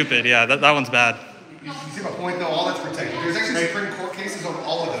word stupid. Yeah, that one's bad. You see my point though? All that's protected. There's actually Supreme Court cases on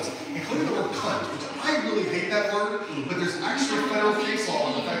all of those, including the word cunt, which I really hate that word, but there's actually federal case law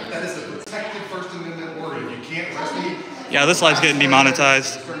on the fact that that is a protected First Amendment word. You can't arrest me. Yeah, this live's getting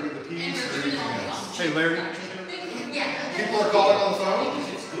demonetized. Hey, Larry. People are calling on the phone.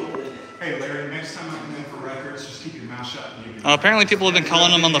 Hey, Larry, next time I come in for records, just keep your mouth shut. And Apparently people have been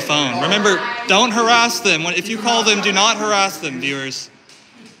calling him on the phone. Remember, don't harass them. If you call them, do not harass them, viewers.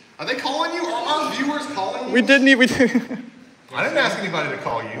 Are they calling you? Are our viewers calling you? We didn't. I didn't ask anybody to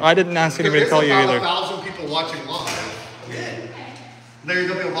call you. I didn't ask anybody to call you either. There's about 1,000 people watching live. Larry,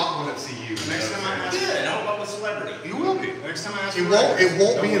 there'll be a lot more that see you. Next time I ask Good. How about with celebrity? You will be. Next time I ask It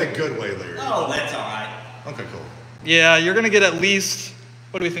won't be in a good way, Larry. Oh, that's all right. Okay, cool. Yeah, you're gonna get at least,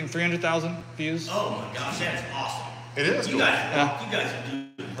 what do we think, 300,000 views? Oh my gosh, that's awesome. It is. You guys are doing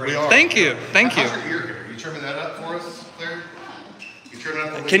great. We are. Thank you. How's your ear hair? You trimming that up for us, Larry? You trimming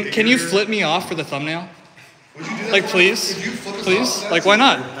up the Can you flip me off for the thumbnail? Would you do that Like, for please? us? Could you flip us Please? off? Like, why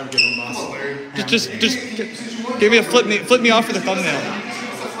not? Come on, Larry. Just give me a flip me off for the thumbnail.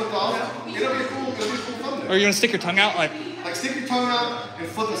 Flip off. It'll be a cool thumbnail. Or are you gonna stick your tongue out? Like stick your tongue out and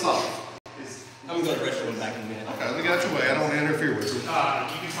flip us off. I'm going to the restroom back in a minute. Okay, let me get out your way. I don't want to interfere with you. Uh,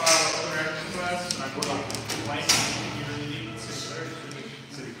 you can file other records requests, and I put on complaint if you really need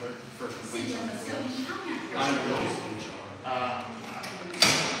city clerk first.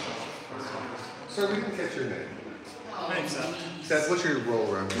 Sir, we didn't catch your name. Thanks, Seth, what's your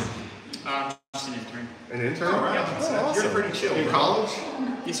role around here? just an intern. An intern? Oh, yeah. Oh, awesome. You're pretty chill. In college?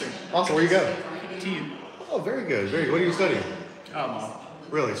 Yes, sir. Awesome. Where you go? TU. Oh, very good. Very good. What are you studying? Law.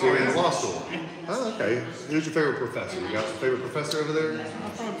 Really? So you're in law school? Oh, okay. Who's your favorite professor? You got a favorite professor over there?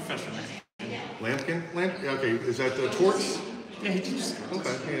 Probably Professor Lampkin? Okay. Is that Torts? Yeah, he teaches.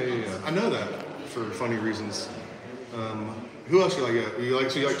 Okay. Yeah. I know that for funny reasons. Who else you like? So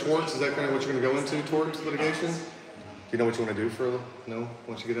you like torts? Is that kind of what you're going to go into? Torts litigation? Do you know what you want to do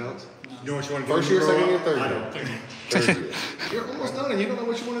once you get out? You know what you want to do? First year, second year, third I year? don't. Third year. You're almost done and you don't know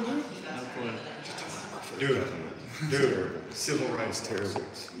what you want to do? Dude, civil rights terrible.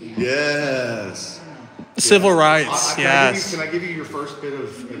 Yes. Civil rights, yes. Can I give you your first bit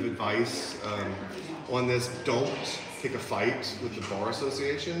of advice on this? Don't pick a fight with the Bar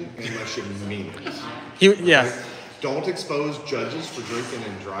Association unless you mean it. Yeah. Don't expose judges for drinking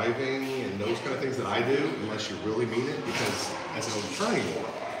and driving and those kind of things that I do unless you really mean it, because as an attorney,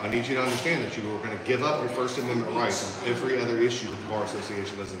 I need you to understand that you are going to give up your First Amendment rights on every other issue that the Bar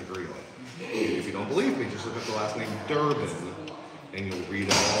Association doesn't agree on. And if you don't believe me, just look up the last name Durbin and you'll read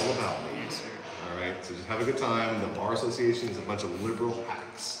all about me. All right, so just have a good time. The Bar Association is a bunch of liberal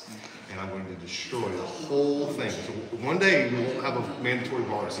hacks, and I'm going to destroy the whole thing. So one day we won't have a mandatory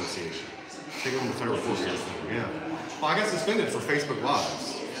Bar Association. Take them to federal court. Yeah. Well, I got suspended for Facebook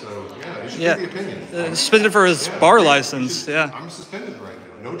Lives. So, yeah, you should get the opinion. Suspended for his bar license, I'm suspended right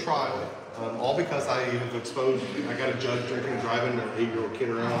now. No trial. All because I have exposed, I got a judge drinking and driving an 8-year-old kid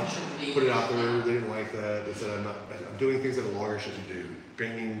around, put it out there, they didn't like that. They said I'm doing things that a lawyer shouldn't do,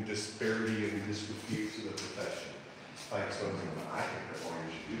 bringing disparity and disrepute to the profession by exposing them. I think that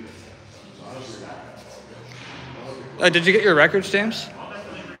lawyers should do that. Did you get your records, James?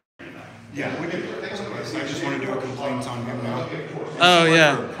 Yeah, we did. I just want to do a complaint on him now. Oh,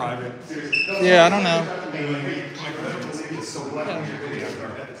 yeah. Private. Yeah, I don't know.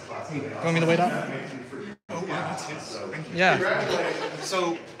 You want me to wait up? Oh, yeah, that's it. Thank you. Yeah.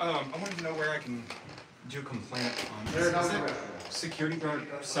 So, I wanted to know where I can do a complaint on this. Is that security guard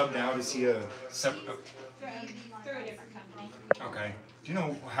subbed out? Is he a separate? Through a different company. Okay. Do you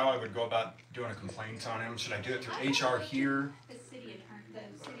know how I would go about doing a complaint on him? Should I do it through HR here? The city attorney, the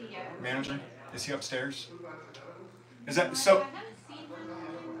city Manager? Is he upstairs? Is that so? I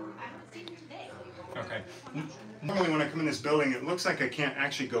haven't seen him today. Okay. Normally when I come in this building, it looks like I can't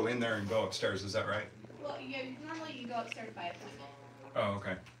actually go in there and go upstairs. Is that right? Well, normally you go upstairs by appointment. Oh,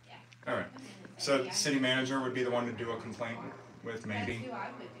 okay. Yeah. All right. So city manager would be the one to do a complaint with, maybe? That's who I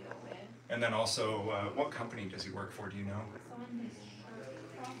would deal with. And then also, what company does he work for? Do you know? Someone who's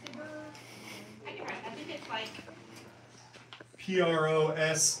Prosegur. I can write. I think it's like. Prosegur.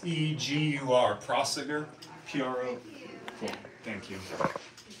 Prosegur. PRO. Cool. Thank you. All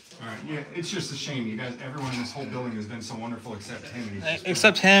right. Yeah, it's just a shame. You guys, everyone in this whole building has been so wonderful except him.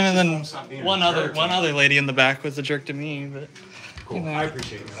 Except him, and then one other lady in the back was a jerk to me. But cool. You know. I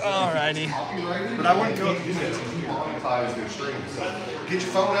appreciate that. Alrighty. But I wouldn't go. Monetize their stream. So get your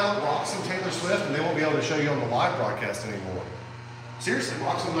phone out, rock some Taylor Swift, and they won't be able to show you on the live broadcast anymore. Seriously,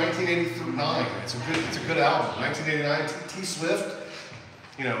 rock some 1989. It's a good album. 1989. T Swift.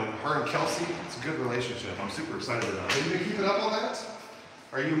 You know, her and Kelsey. It's a good relationship. I'm super excited about it. Are you gonna keep it up on that?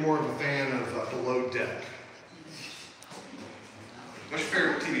 Are you more of a fan of Below Deck? What's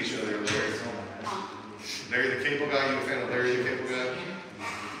your favorite TV show there, Larry? Larry the Cable Guy? You a fan of Larry the Cable Guy?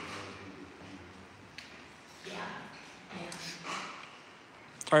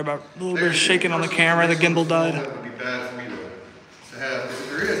 Sorry about a little bit of shaking on the camera. The gimbal died. That would be bad for me to have. If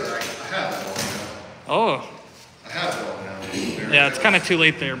there is, I have it all now. Oh. I have it all now. Yeah, it's kind of too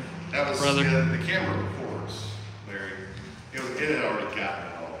late there, brother. The camera records, Larry. It had already gotten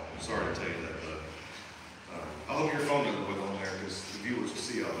it all. Sorry to tell you that, but I hope your phone doesn't go on there because the viewers will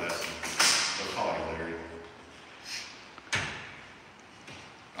see all that. They'll call you, Larry.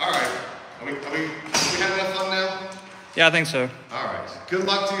 All right. Are we having enough fun now? Yeah, I think so. All right. Good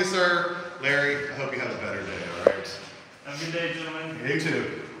luck to you, sir. Larry, I hope you have a better day, all right? Have a good day, gentlemen. You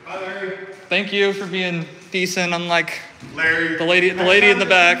too. Bye, Larry. Thank you for being decent, unlike Larry. the lady in the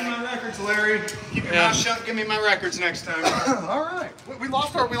back. Give me my records, Larry. Keep your mouth shut. Give me my records next time. All right. We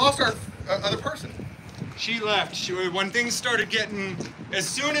lost our other person. She left. When things started getting, as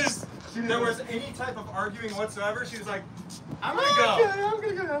soon as there was any type of arguing whatsoever, she was like, "I'm gonna go. Okay, I'm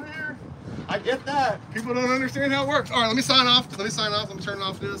gonna get out of here." I get that. People don't understand how it works. All right, let me sign off. Let me turn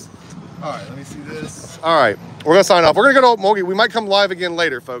off this. All right, let me see this. All right, we're gonna sign off. We're gonna go to Okmulgee. We might come live again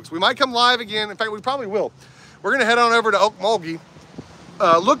later, folks. We might come live again. In fact, we probably will. We're gonna head on over to Okmulgee.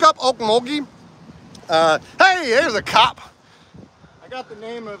 Look up Okmulgee. Hey, there's a cop. I got the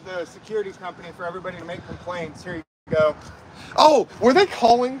name of the security company for everybody to make complaints. Here you Go. Oh, were they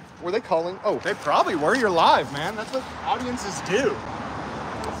calling? Were they calling? Oh, they probably were. You're live, man. That's what audiences do.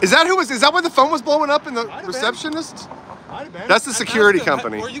 Is that who was? Is that why the phone was blowing up in the receptionist? Might have been. That's the security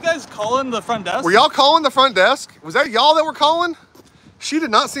company. Were you guys calling the front desk? Were y'all calling the front desk? Was that y'all that were calling? She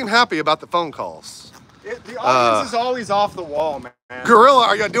did not seem happy about the phone calls. The audience is always off the wall, man. Gorilla,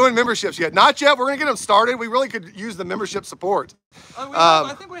 are you doing memberships yet? Not yet. We're gonna get them started. We really could use the membership support.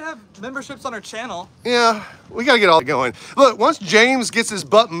 I think we have memberships on our channel. Yeah, we gotta get all going. Look, once James gets his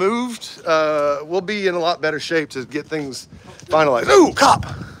butt moved, we'll be in a lot better shape to get things finalized. Ooh, cop!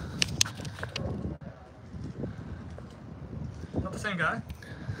 Not the same guy?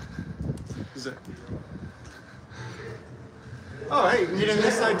 Is it? Oh, hey, you get in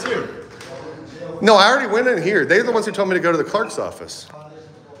this side too. No, I already went in here. They're the ones who told me to go to the clerk's office.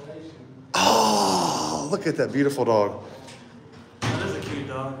 Oh, look at that beautiful dog. That is a cute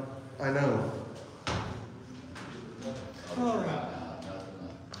dog. I know.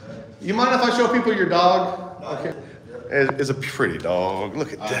 You mind if I show people your dog? Okay. It's a pretty dog.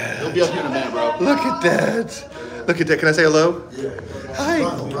 Look at that. He'll be up here in a minute, bro. Look at that. Look at that. Can I say hello? Yeah. Hi.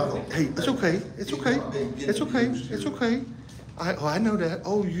 Hey, it's okay. It's okay. It's okay. It's okay. I know that.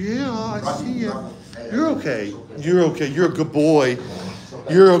 Oh, yeah, I see you. You're okay. You're okay. You're a good boy.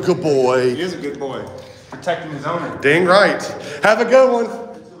 You're a good boy. He is a good boy. Protecting his owner. Dang right. Have a good one.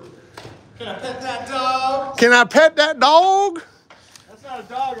 Can I pet that dog? Can I pet that dog? That's not a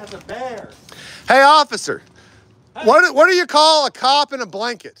dog, that's a bear. Hey, officer. What do you call a cop in a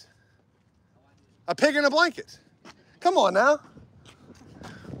blanket? A pig in a blanket. Come on now.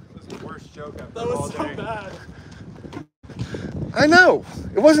 That was the worst joke I've That was so bad. I know.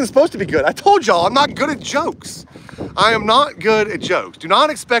 It wasn't supposed to be good. I told y'all I'm not good at jokes. I am not good at jokes. Do not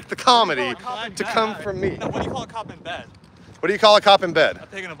expect the comedy to come from me. No, what do you call a cop in bed? What do you call a cop in bed? A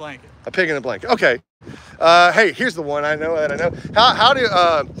pig in a blanket. A pig in a blanket. Okay. Hey, here's the one I know that I know.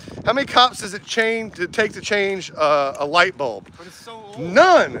 How many cops does it take to change a light bulb? But it's so old.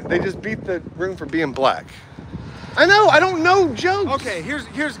 None. They just beat the room for being black. I know. I don't know jokes. Okay, here's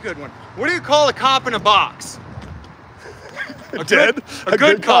a good one. What do you call a cop in a box? A good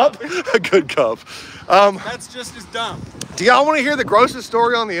cop. A good cop. That's just as dumb. Do y'all want to hear the grossest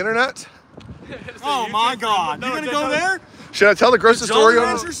story on the internet? Oh my God! You're gonna go there? Should I tell the grossest story on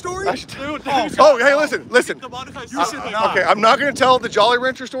Rancher story? Oh, hey, listen. Okay, I'm not going to tell the Jolly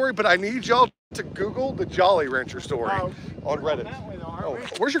Rancher story, but I need y'all to Google the Jolly Rancher story on Reddit. Oh,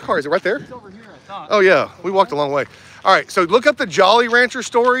 where's your car? Is it right there? It's over here, I thought. Oh, yeah. We walked a long way. All right, so look up the Jolly Rancher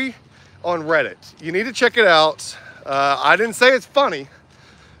story on Reddit. You need to check it out. I didn't say it's funny,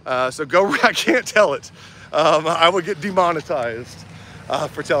 so go. I can't tell it. I would get demonetized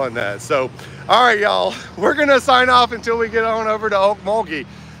for telling that. So, all right, y'all, we're gonna sign off until we get on over to Muskogee.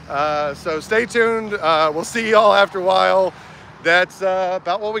 So stay tuned. We'll see y'all after a while. That's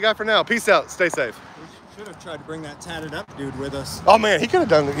about what we got for now. Peace out. Stay safe. We should have tried to bring that tatted up dude with us. Oh man, he could have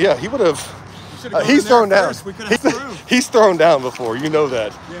done it. Yeah, he would have. He's thrown down. He's thrown down before. You know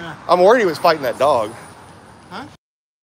that. Yeah. I'm worried he was fighting that dog. Huh?